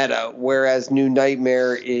in meta, whereas New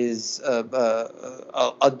Nightmare is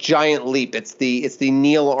a giant leap. It's the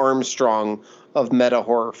Neil Armstrong of meta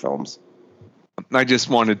horror films. I just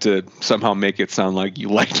wanted to somehow make it sound like you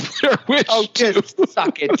liked Blair Witch. Oh, just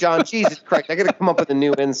suck it, John. Jesus Christ. I got to come up with a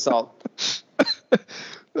new insult.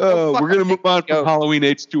 We're going to move on from Halloween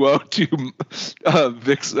H2O to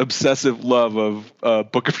Vic's obsessive love of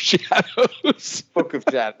Book of Shadows. Book of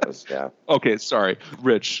Shadows, yeah. Okay, sorry.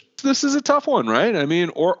 Rich, this is a tough one, right? I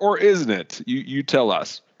mean, or isn't it? You tell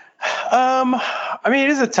us. I mean,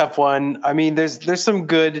 it is a tough one. I mean, there's some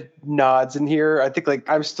good nods in here. I think like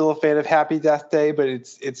I'm still a fan of Happy Death Day, but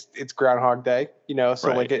it's Groundhog Day, you know. So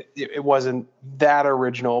right. like it wasn't that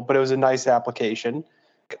original, but it was a nice application.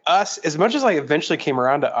 Us, as much as I eventually came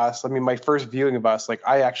around to Us, I mean, my first viewing of Us, like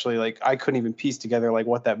I actually I couldn't even piece together like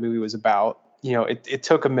what that movie was about. You know, it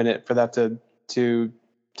took a minute for that to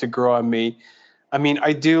grow on me. I mean,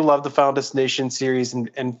 I do love the Final Destination series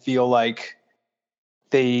and feel like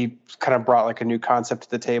they kind of brought like a new concept to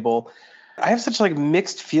the table. I have such like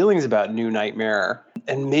mixed feelings about New Nightmare,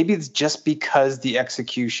 and maybe it's just because the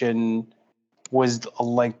execution was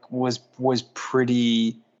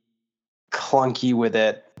pretty clunky with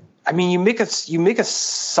it. I mean, you make a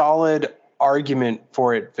solid argument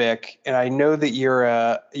for it, Vic, and I know that you're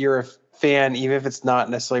a fan, even if it's not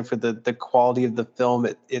necessarily for the quality of the film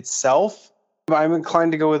itself. I'm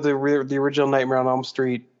inclined to go with the original Nightmare on Elm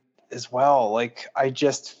Street as well. Like, I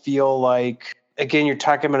just feel like, again, you're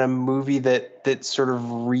talking about a movie that sort of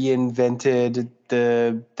reinvented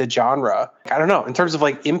the genre. I don't know, in terms of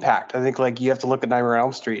like impact, I think like you have to look at Nightmare on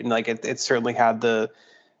Elm Street, and like it certainly had the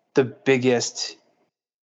biggest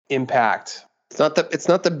impact. It's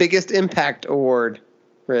not the biggest impact award,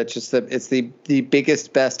 Rich. It's the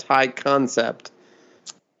biggest best high concept.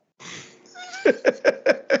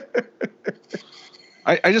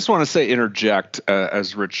 I just want to interject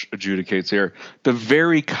as Rich adjudicates here. The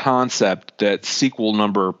very concept that sequel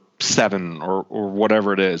number 7 or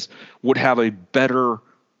whatever it is would have a better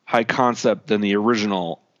high concept than the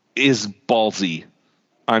original is ballsy.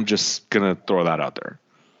 I'm just gonna throw that out there.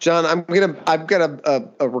 John, I've got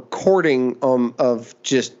a recording of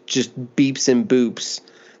just beeps and boops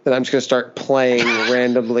that I'm just gonna start playing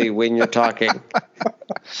randomly when you're talking.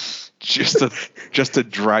 Just to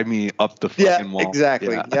drive me up the fucking wall.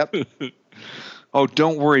 Exactly. Yeah. Yep. Oh,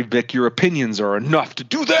 don't worry, Vic. Your opinions are enough to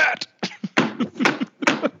do that.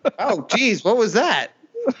 Oh, geez, what was that?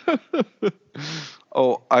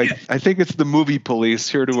 Oh, I think it's the movie police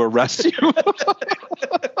here to arrest you.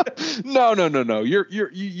 No.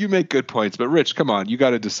 You make good points, but Rich, come on, you got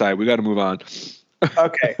to decide. We got to move on.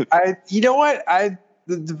 Okay, you know what?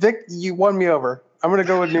 Vic, you won me over. I'm gonna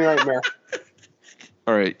go with New Nightmare.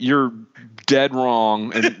 All right, you're dead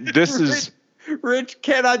wrong, and this is Rich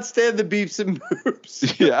cannot stand the beeps and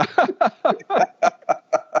boops. Yeah.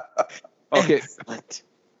 Okay. Excellent.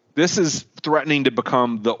 This is threatening to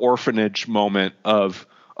become the orphanage moment of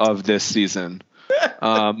this season.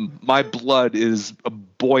 My blood is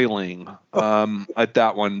boiling at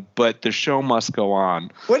that one, but the show must go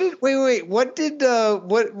on. What did we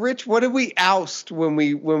oust when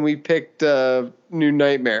we picked New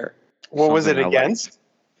Nightmare? What was it against?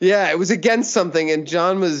 Yeah, it was against something, and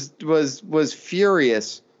John was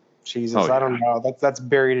furious. Jesus, I don't know. That's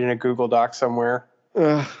buried in a Google Doc somewhere.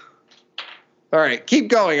 All right, keep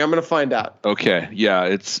going. I'm going to find out. Okay, yeah,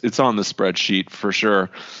 it's on the spreadsheet for sure.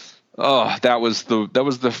 Oh, that was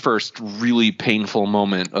the first really painful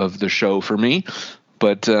moment of the show for me,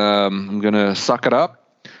 but I'm going to suck it up.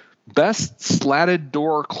 Best slatted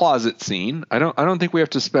door closet scene. I don't think we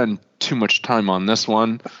have to spend too much time on this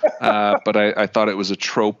one, but I thought it was a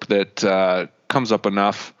trope that comes up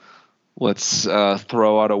enough. Let's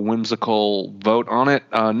throw out a whimsical vote on it.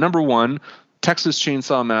 Number 1, Texas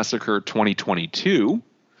Chainsaw Massacre 2022.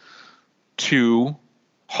 2,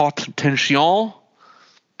 Haute Tension.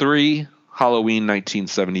 3, Halloween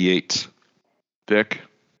 1978. Vic?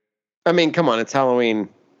 I mean, come on, it's Halloween.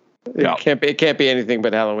 Yeah. It can't be anything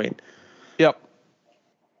but Halloween. Yep.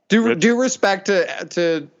 Due respect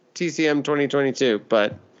to TCM 2022,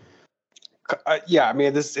 but yeah, I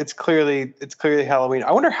mean, it's clearly Halloween.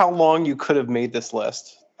 I wonder how long you could have made this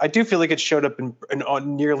list. I do feel like it showed up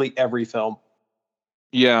on nearly every film.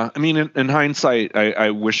 Yeah, I mean, in hindsight,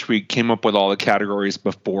 I wish we came up with all the categories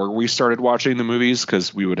before we started watching the movies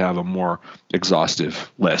because we would have a more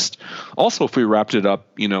exhaustive list. Also, if we wrapped it up,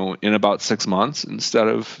 in about 6 months instead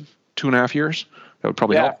of 2.5 years, that would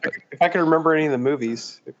probably help. If I could remember any of the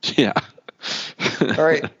movies. Yeah. All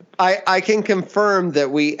right. I can confirm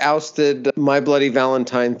that we ousted My Bloody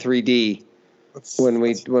Valentine 3D when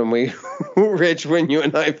Rich, when you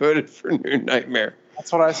and I voted for New Nightmare.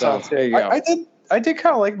 That's what I saw So, too. there you go. I did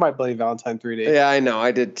kind of like My Bloody Valentine 3D. Yeah, I know.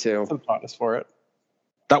 I did too. Some fondness for it.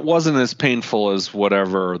 That wasn't as painful as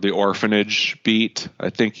whatever the orphanage beat. I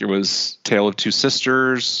think it was Tale of Two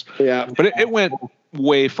Sisters. Yeah. But it went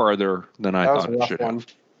way farther than I thought it should have.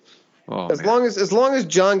 Oh, as long as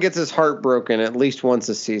John gets his heart broken at least once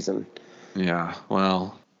a season. Yeah,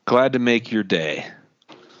 well, glad to make your day.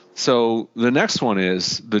 So the next one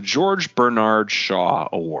is the George Bernard Shaw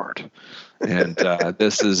Award. And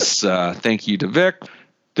this is thank you to Vic.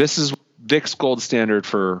 This is Vic's gold standard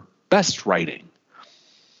for best writing.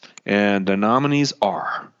 And the nominees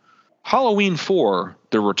are Halloween 4,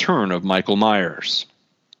 The Return of Michael Myers.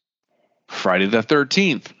 Friday the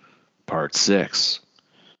 13th, Part 6.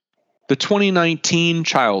 The 2019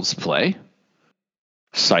 Child's Play.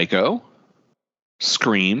 Psycho.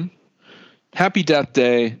 Scream. Happy Death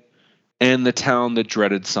Day. And The Town That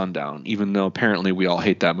Dreaded Sundown, even though apparently we all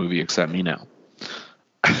hate that movie except me now.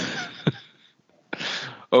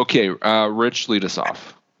 Okay, Rich, lead us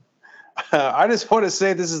off. I just want to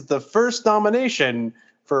say this is the first nomination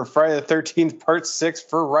for Friday the 13th Part 6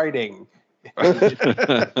 for writing.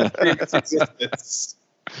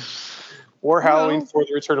 Or Halloween for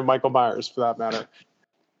The Return of Michael Myers, for that matter.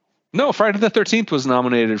 No, Friday the 13th was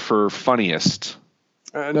nominated for funniest.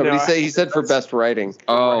 He said for best writing.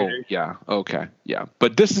 Oh, yeah. Okay. Yeah.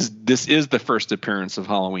 But this is the first appearance of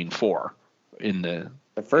Halloween 4 in the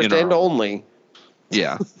first and only.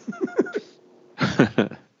 Yeah.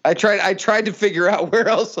 I tried to figure out where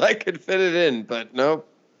else I could fit it in, but nope.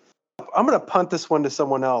 I'm going to punt this one to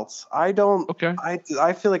someone else. Okay.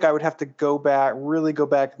 I feel like I would have to go back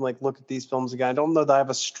and look at these films again. I don't know that I have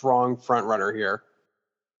a strong front runner here.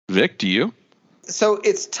 Vic, do you? So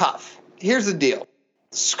it's tough. Here's the deal.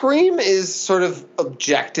 Scream is sort of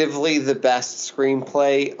objectively the best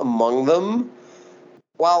screenplay among them.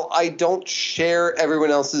 While I don't share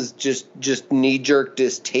everyone else's just knee-jerk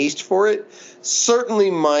distaste for it,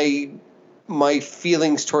 certainly my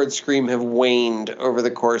feelings towards Scream have waned over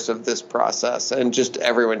the course of this process, and just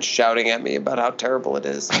everyone's shouting at me about how terrible it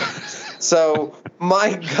is. So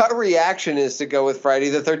my gut reaction is to go with Friday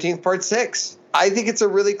the 13th Part 6. I think it's a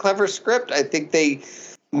really clever script. I think they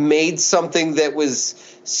made something that was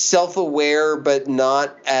self-aware but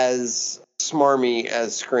not as smarmy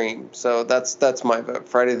as Scream. So that's my vote.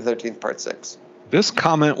 Friday the 13th Part 6. This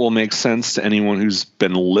comment will make sense to anyone who's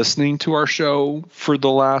been listening to our show for the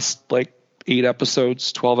last 8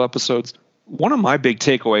 episodes, 12 episodes. One of my big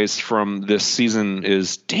takeaways from this season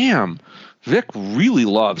is, damn, Vic really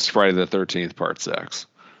loves Friday the 13th Part 6.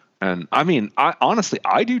 And I mean,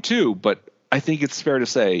 I do too, but I think it's fair to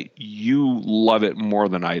say you love it more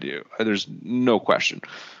than I do. There's no question.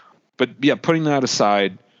 But yeah, putting that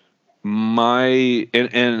aside, I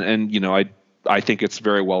think it's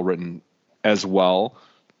very well written as well.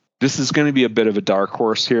 This is going to be a bit of a dark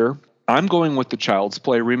horse here. I'm going with the Child's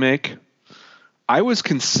Play remake. I was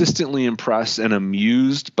consistently impressed and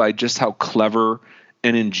amused by just how clever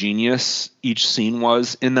and ingenious each scene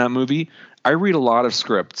was in that movie. I read a lot of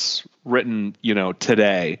scripts written,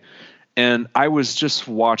 today, and I was just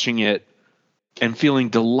watching it and feeling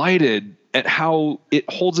delighted at how it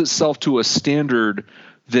holds itself to a standard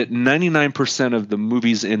that 99% of the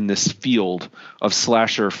movies in this field of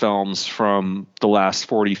slasher films from the last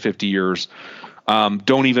 40, 50 years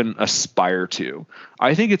don't even aspire to.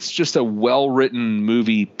 I think it's just a well-written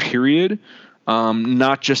movie, period,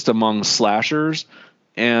 not just among slashers.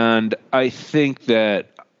 And I think that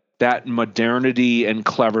modernity and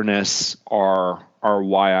cleverness are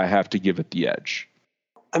why I have to give it the edge.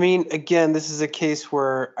 I mean, again, this is a case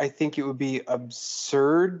where I think it would be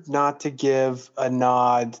absurd not to give a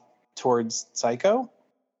nod towards Psycho.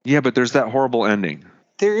 Yeah, but there's that horrible ending.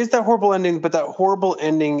 There is that horrible ending, but that horrible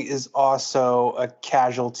ending is also a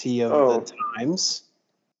casualty of the times.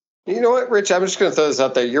 You know what, Rich? I'm just going to throw this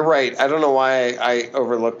out there. You're right. I don't know why I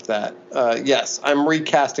overlooked that. Yes, I'm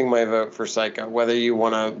recasting my vote for Psycho, whether you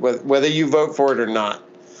vote for it or not.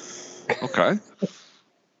 Okay.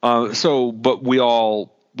 But we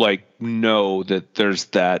all know that there's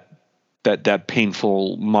that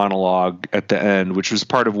painful monologue at the end, which was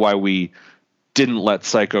part of why we didn't let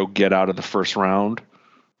Psycho get out of the first round,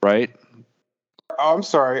 right? I'm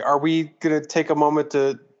sorry. Are we gonna take a moment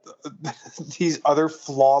to these other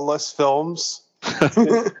flawless films?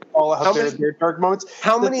 All out there, their dark moments.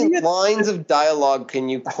 How many lines of dialogue can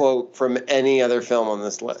you quote from any other film on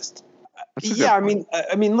this list? Yeah, I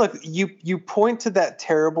mean, look, you point to that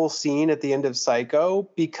terrible scene at the end of Psycho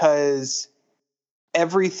because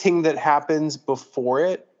everything that happens before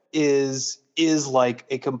it is like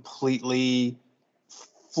a completely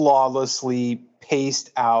flawlessly paced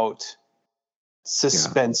out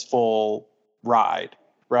suspenseful ride,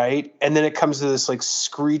 right? And then it comes to this like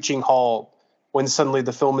screeching halt when suddenly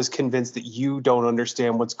the film is convinced that you don't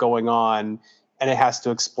understand what's going on and it has to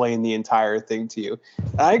explain the entire thing to you.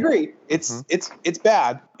 And I agree. It's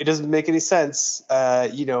bad. It doesn't make any sense.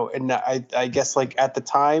 And I guess like at the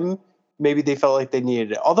time, maybe they felt like they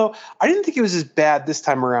needed it. Although I didn't think it was as bad this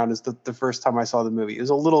time around as the first time I saw the movie. It was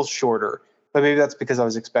a little shorter, but maybe that's because I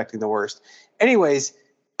was expecting the worst. Anyways,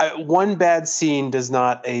 one bad scene does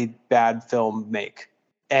not a bad film make.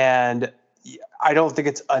 And I don't think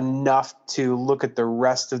it's enough to look at the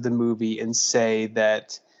rest of the movie and say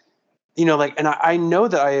that, and I know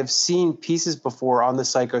that I have seen pieces before on the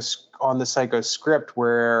Psycho script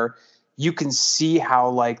where you can see how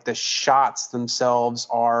like the shots themselves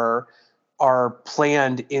are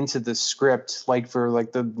planned into the script, like for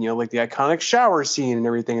like the like the iconic shower scene and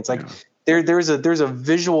everything. It's like there's a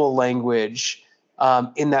visual language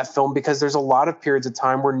in that film because there's a lot of periods of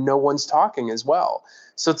time where no one's talking as well.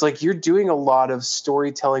 So it's like you're doing a lot of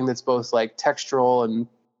storytelling that's both like textual and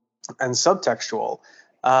subtextual.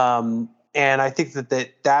 And I think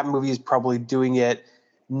that movie is probably doing it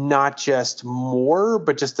not just more,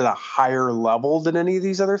 but just at a higher level than any of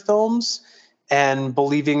these other films. And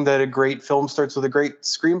believing that a great film starts with a great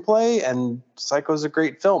screenplay, and Psycho's a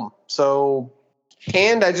great film. So,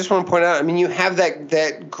 and I just want to point out, I mean, you have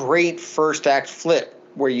that great first act flip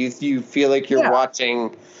where you feel like you're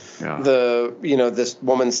watching this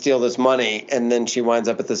woman steal this money, and then she winds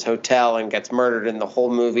up at this hotel and gets murdered, and the whole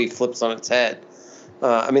movie flips on its head.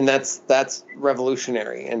 I mean, that's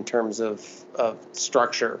revolutionary in terms of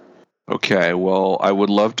structure. Okay, well, I would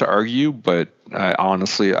love to argue, but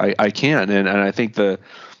honestly, I can't. And I think the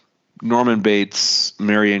Norman Bates,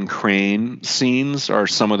 Marion Crane scenes are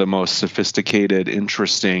some of the most sophisticated,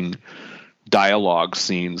 interesting dialogue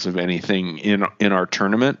scenes of anything in our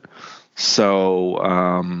tournament.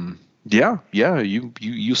 So,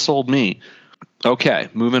 you sold me. Okay,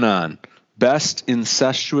 moving on. Best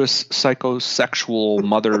incestuous psychosexual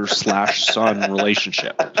mother/son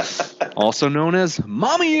relationship, also known as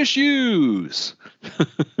mommy issues.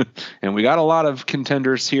 And we got a lot of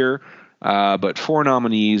contenders here, but 4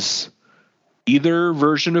 nominees: either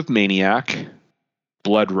version of Maniac,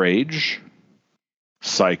 Blood Rage,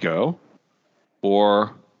 Psycho,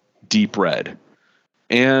 or Deep Red.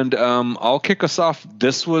 And I'll kick us off.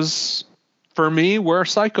 This was, for me, where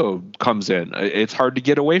Psycho comes in. It's hard to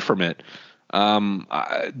get away from it.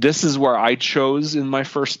 This is where I chose in my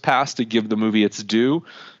first pass to give the movie its due.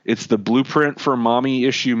 It's the blueprint for mommy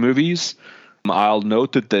issue movies. I'll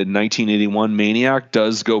note that the 1981 Maniac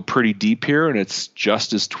does go pretty deep here, and it's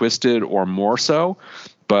just as twisted or more so.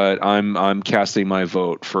 But I'm casting my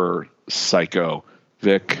vote for Psycho.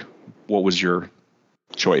 Vic, what was your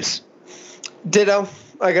choice? Ditto.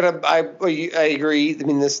 I agree. I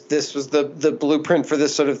mean, this was the blueprint for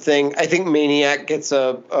this sort of thing. I think Maniac gets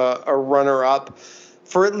a runner-up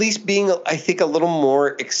for at least being, I think, a little more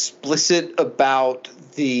explicit about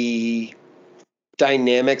the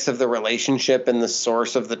dynamics of the relationship and the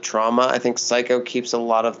source of the trauma. I think Psycho keeps a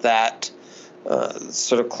lot of that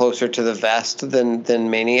sort of closer to the vest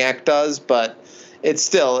than Maniac does, but it's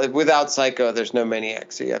still, without Psycho, there's no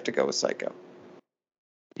Maniac, so you have to go with Psycho.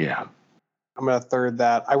 Yeah. I'm going to third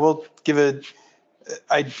that. I will give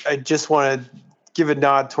I just want to give a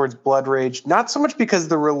nod towards Blood Rage, not so much because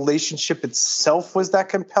the relationship itself was that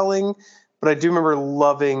compelling, but I do remember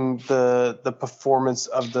loving the performance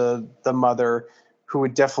of the mother, who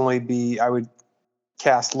would definitely be, I would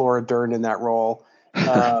cast Laura Dern in that role in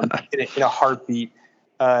a heartbeat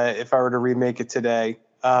if I were to remake it today.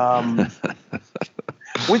 I'd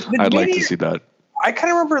like to see that. I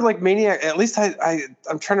kind of remember like Maniac. At least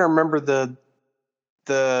I'm trying to remember the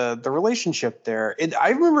relationship there. I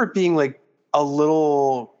remember it being like a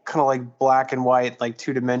little kind of like black and white, like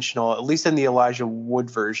 2-dimensional. At least in the Elijah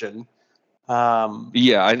Wood version. I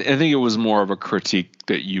think it was more of a critique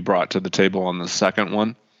that you brought to the table on the second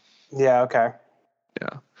one. Yeah. Okay.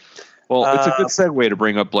 Yeah. Well, it's a good segue to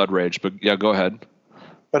bring up Blood Rage, but yeah, go ahead.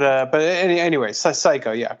 But anyway,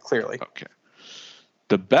 Psycho. Yeah, clearly. Okay.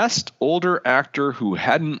 The best older actor who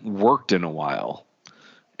hadn't worked in a while.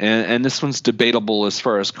 And this one's debatable as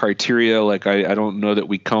far as criteria. Like, I don't know that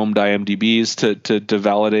we combed IMDb's to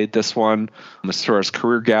validate this one as far as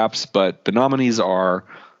career gaps, but the nominees are: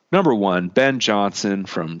 number 1, Ben Johnson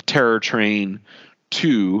from Terror Train;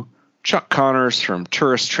 2, Chuck Connors from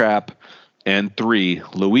Tourist Trap; and 3,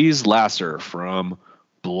 Louise Lasser from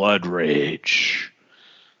Blood Rage.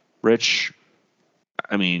 Rich,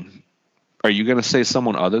 I mean, are you going to say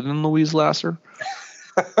someone other than Louise Lasser?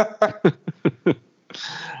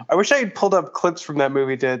 I wish I had pulled up clips from that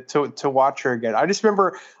movie to watch her again. I just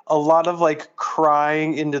remember a lot of like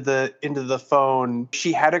crying into the phone.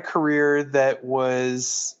 She had a career that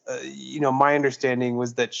was, my understanding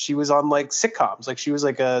was that she was on like sitcoms. Like she was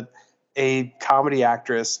like a comedy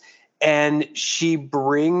actress, and she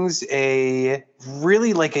brings a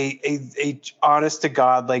really like a honest to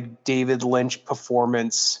God like David Lynch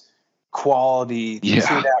performance quality to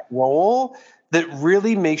that role that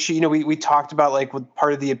really makes you, we talked about like with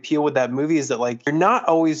part of the appeal with that movie is that like you're not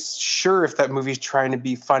always sure if that movie's trying to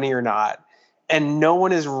be funny or not. And no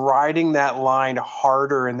one is riding that line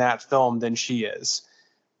harder in that film than she is,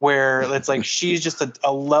 where it's like she's just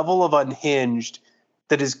a level of unhinged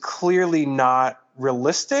that is clearly not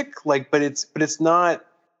realistic, like, but it's not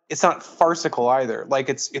farcical either. Like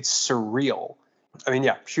it's surreal. I mean,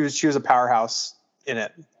 yeah, she was a powerhouse in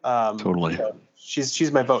it. Totally. So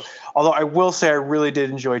she's my vote. Although I will say I really did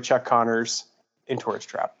enjoy Chuck Connors in Tourist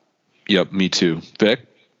Trap. Yep, me too. Vic?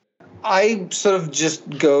 I sort of just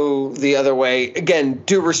go the other way. Again,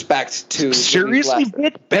 due respect to... Seriously,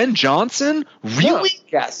 Vic? Ben Johnson? Really? No,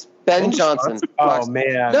 yes. Ben Johnson. Oh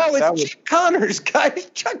man. No, it's Chuck Connors, guys.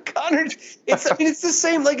 Chuck Connors. It's the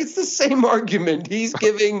same. Like it's the same argument. He's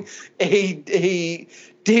giving a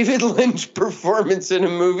David Lynch performance in a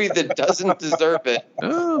movie that doesn't deserve it.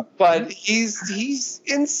 But he's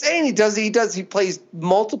insane. He plays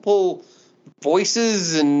multiple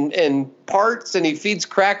voices and parts, and he feeds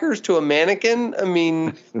crackers to a mannequin. I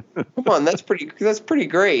mean, come on, that's pretty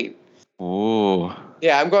great. Oh.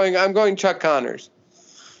 Yeah, I'm going Chuck Connors.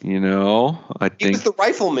 I think... He was the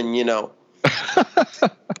rifleman,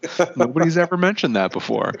 Nobody's ever mentioned that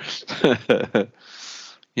before.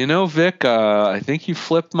 Vic, I think you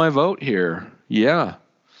flipped my vote here. Yeah.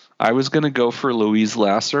 I was going to go for Louise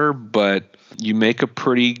Lasser, but you make a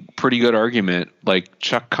pretty good argument. Like,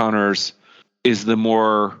 Chuck Connors is the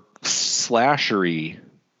more slashery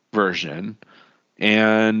version.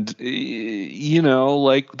 And,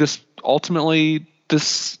 like, this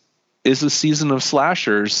is a season of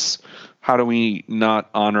slashers. How do we not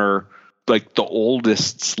honor like the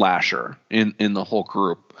oldest slasher in the whole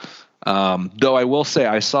group? Though I will say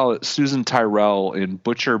I saw Susan Tyrrell in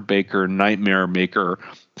Butcher Baker Nightmare Maker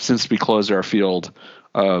since we closed our field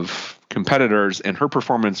of competitors, and her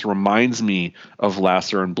performance reminds me of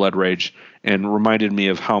Lasser in Blood Rage and reminded me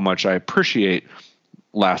of how much I appreciate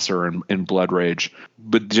Lasser in Blood Rage.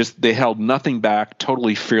 But just they held nothing back,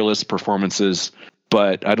 totally fearless performances.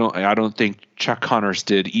 But I don't think Chuck Connors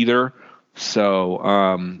did either. So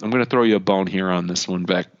I'm going to throw you a bone here on this one,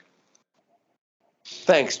 Beck.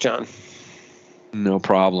 Thanks, John. No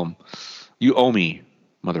problem. You owe me,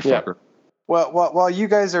 motherfucker. Yeah. Well, while you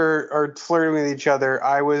guys are flirting with each other,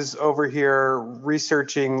 I was over here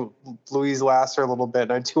researching Louise Lasser a little bit,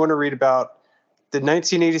 and I do want to read about the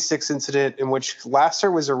 1986 incident in which Lasser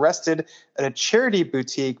was arrested at a charity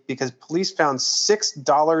boutique because police found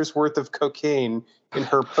 $6 worth of cocaine in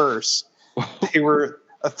her purse.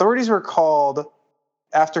 Authorities were called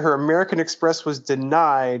after her American Express was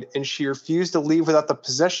denied, and she refused to leave without the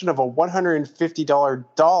possession of a $150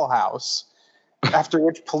 dollhouse, after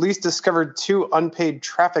which police discovered 2 unpaid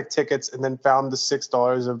traffic tickets and then found the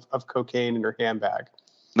 $6 of cocaine in her handbag.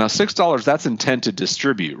 Now, $6, that's intent to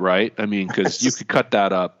distribute, right? I mean, because you could cut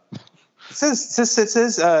that up. It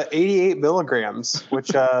says 88 milligrams,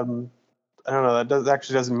 which I don't know. That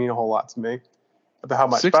actually doesn't mean a whole lot to me about how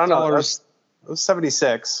much. $6. It was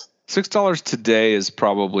 76. $6 today is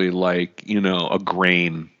probably like, a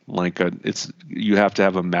grain. You have to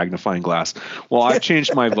have a magnifying glass. Well, I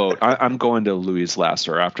changed my vote. I'm going to Louise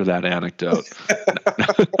Lasser after that anecdote.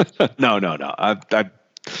 No.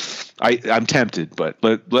 I'm tempted, but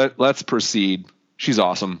let's proceed. She's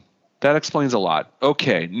awesome. That explains a lot.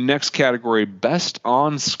 Okay, next category, best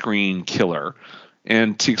on-screen killer.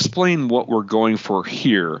 And to explain what we're going for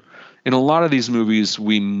here, in a lot of these movies,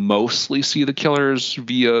 we mostly see the killers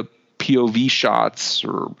via POV shots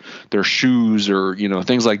or their shoes or,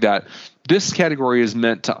 things like that. This category is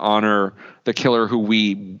meant to honor the killer who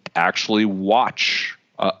we actually watch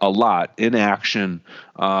a lot in action,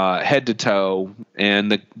 head to toe.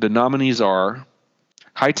 And the nominees are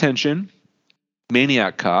High Tension,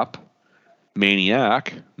 Maniac Cop,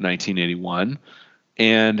 Maniac, 1981,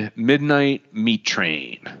 and Midnight Meat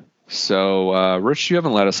Train. So, Rich, you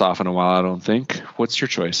haven't let us off in a while, I don't think. What's your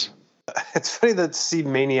choice? It's funny to see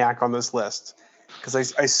Maniac on this list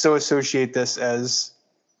because I so associate this as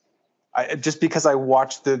just because I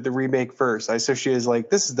watched the remake first. I associate it as like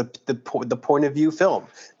this is the point of view film.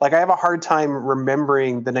 Like I have a hard time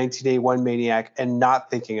remembering the 1981 Maniac and not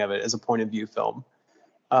thinking of it as a point of view film.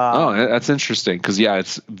 That's interesting because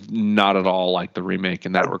it's not at all like the remake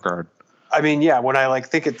in that regard. I mean, yeah, when I like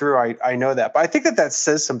think it through, I know that, but I think that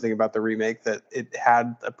says something about the remake that it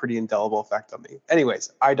had a pretty indelible effect on me.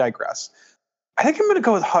 Anyways, I digress. I think I'm going to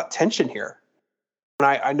go with Hot Tension here. And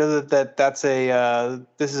I know that's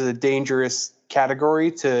this is a dangerous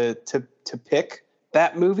category to pick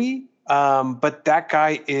that movie, but that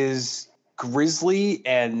guy is grisly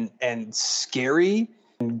and scary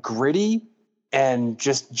and gritty and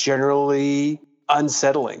just generally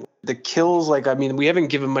unsettling. The kills, we haven't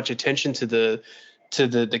given much attention to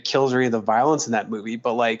the kills or any of the violence in that movie,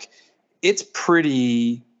 but like it's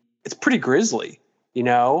pretty grisly, you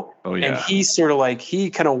know? Oh yeah. And he's sort of like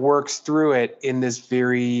he kind of works through it in this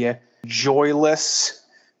very joyless,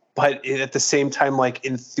 but at the same time like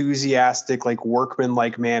enthusiastic, like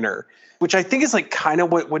workman-like manner, which I think is like kind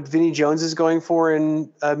of what Vinnie Jones is going for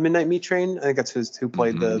in Midnight Meat Train. I think that's who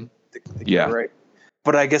played the killer, right?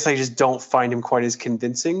 But I guess I just don't find him quite as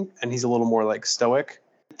convincing, and he's a little more like stoic.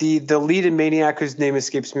 The lead in Maniac, whose name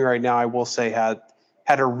escapes me right now, I will say had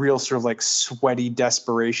a real sort of like sweaty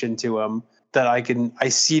desperation to him that I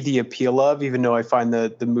see the appeal of, even though I find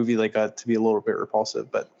the movie to be a little bit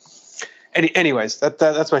repulsive. But anyways,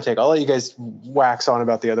 that's my take. I'll let you guys wax on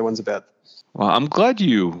about the other ones a bit. Well, I'm glad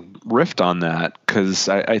you riffed on that because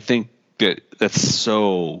I think that's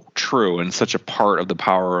so true and such a part of the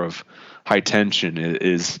power of High Tension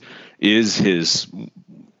is his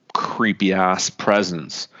creepy ass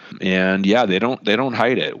presence. And yeah, they don't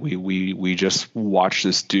hide it. We just watch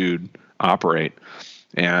this dude operate.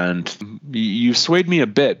 And you swayed me a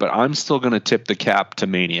bit, but I'm still going to tip the cap to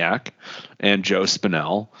Maniac and Joe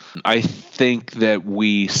Spinell. I think that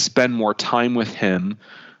we spend more time with him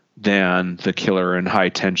than the killer in High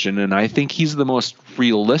Tension, and I think he's the most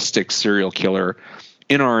realistic serial killer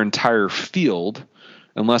in our entire field,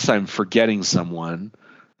 unless I'm forgetting someone,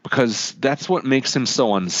 because that's what makes him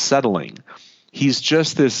so unsettling. He's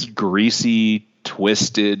just this greasy,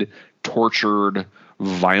 twisted, tortured,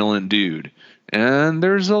 violent dude. And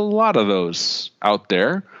there's a lot of those out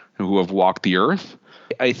there who have walked the earth.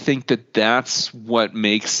 I think that that's what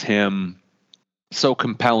makes him so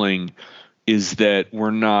compelling, is that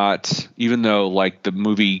we're not, even though like the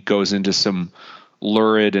movie goes into some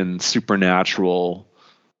lurid and supernatural,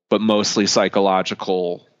 but mostly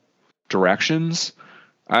psychological directions,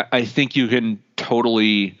 I think you can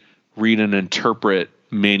totally read and interpret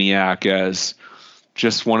Maniac as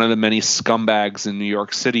just one of the many scumbags in New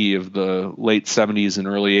York City of the late 70s and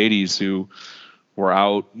early 80s who were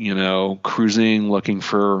out, cruising, looking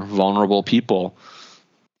for vulnerable people.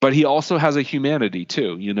 But he also has a humanity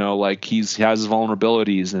too, like he has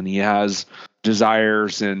vulnerabilities and he has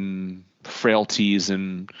desires and frailties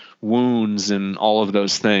and wounds and all of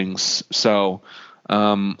those things. So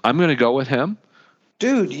I'm going to go with him.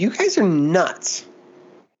 Dude, you guys are nuts.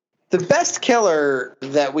 The best killer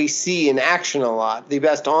that we see in action a lot, the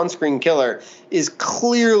best on-screen killer, is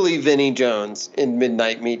clearly Vinnie Jones in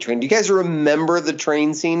Midnight Meat Train. Do you guys remember the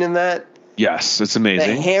train scene in that? Yes, it's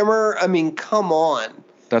amazing. The hammer, come on.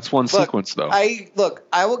 That's one sequence, though. I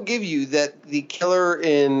will give you that the killer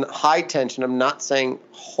in High Tension, I'm not saying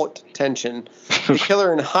Hot Tension, the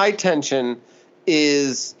killer in High Tension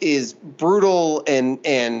is brutal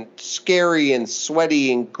and scary and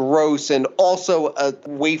sweaty and gross and also a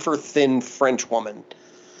wafer thin French woman.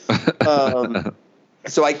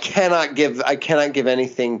 So I cannot give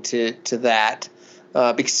anything to that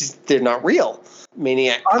because they're not real.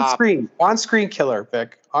 Maniac on screen killer,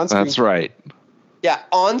 Vic. On screen. That's right. Yeah,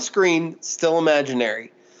 on screen, still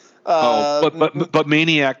imaginary. But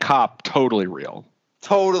Maniac Cop, totally real.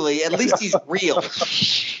 Totally. At least he's real.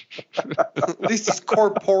 At least he's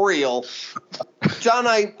corporeal. John,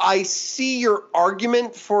 I see your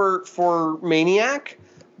argument for Maniac,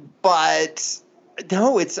 but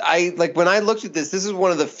no, when I looked at this is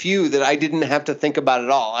one of the few that I didn't have to think about at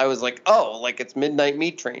all. I was like, it's Midnight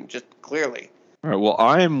Meat Train, just clearly. All right. Well,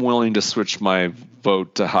 I am willing to switch my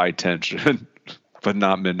vote to High Tension. but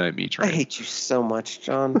not Midnight Meat I Train. hate you so much,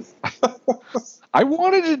 John. I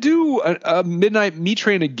wanted to do a Midnight Meat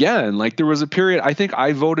Train again. Like there was a period, I think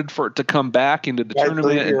I voted for it to come back into the tournament. I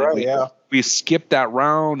believe you're right, we skipped that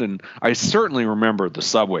round, and I certainly remember the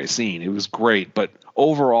subway scene. It was great, but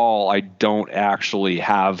overall, I don't actually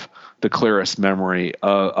have the clearest memory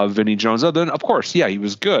of Vinnie Jones. Other than, of course, yeah, he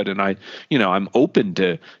was good, and I'm open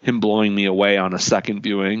to him blowing me away on a second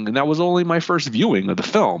viewing, and that was only my first viewing of the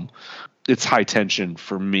film. It's high tension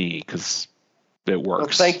for me because it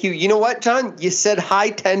works. Well, thank you. You know what, John? You said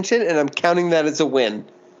high tension, and I'm counting that as a win.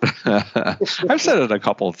 I've said it a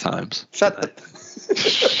couple of times. Shut the...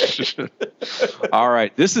 All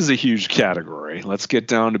right, this is a huge category. Let's get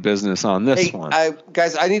down to business on this one.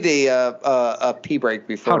 Guys, I need a pee break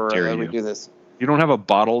before we do this. You don't have a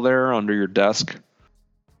bottle there under your desk?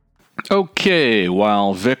 Okay,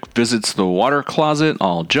 while Vic visits the water closet,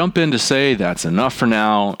 I'll jump in to say that's enough for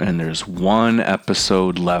now, and there's one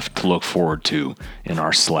episode left to look forward to in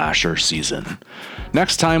our slasher season.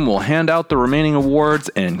 Next time, we'll hand out the remaining awards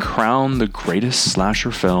and crown the greatest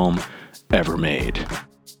slasher film ever made.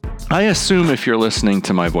 I assume if you're listening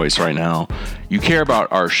to my voice right now, you care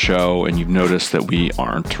about our show and you've noticed that we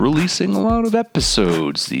aren't releasing a lot of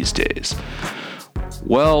episodes these days.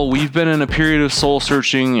 Well, we've been in a period of soul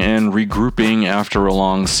searching and regrouping after a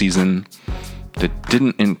long season that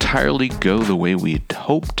didn't entirely go the way we'd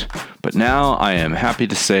hoped, but now I am happy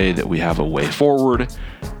to say that we have a way forward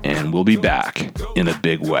and we'll be back in a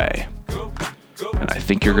big way. And I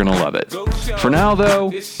think you're gonna love it. For now,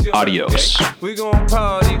 though, adios. We gon'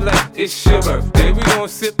 party like it's your birthday. We gon'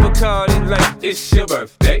 sip Bacardi like it's your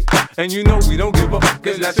birthday. And you know we don't give up,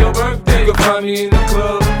 cause that's your birthday. You can find me in the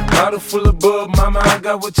club, bottle full of bub. Mama, I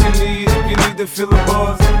got what you need if you need to fill the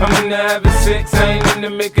buzz. I'm into having sex, I ain't into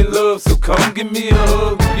making love. So come give me a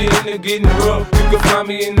hug if you're into getting rough. You can find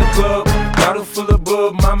me in the club, bottle full of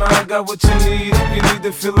bub. Mama, I got what you need if you need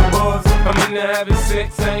to fill the buzz. I'm into having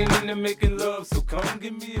sex, I ain't into making love. So come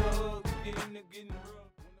give me a hug if you're into getting rough.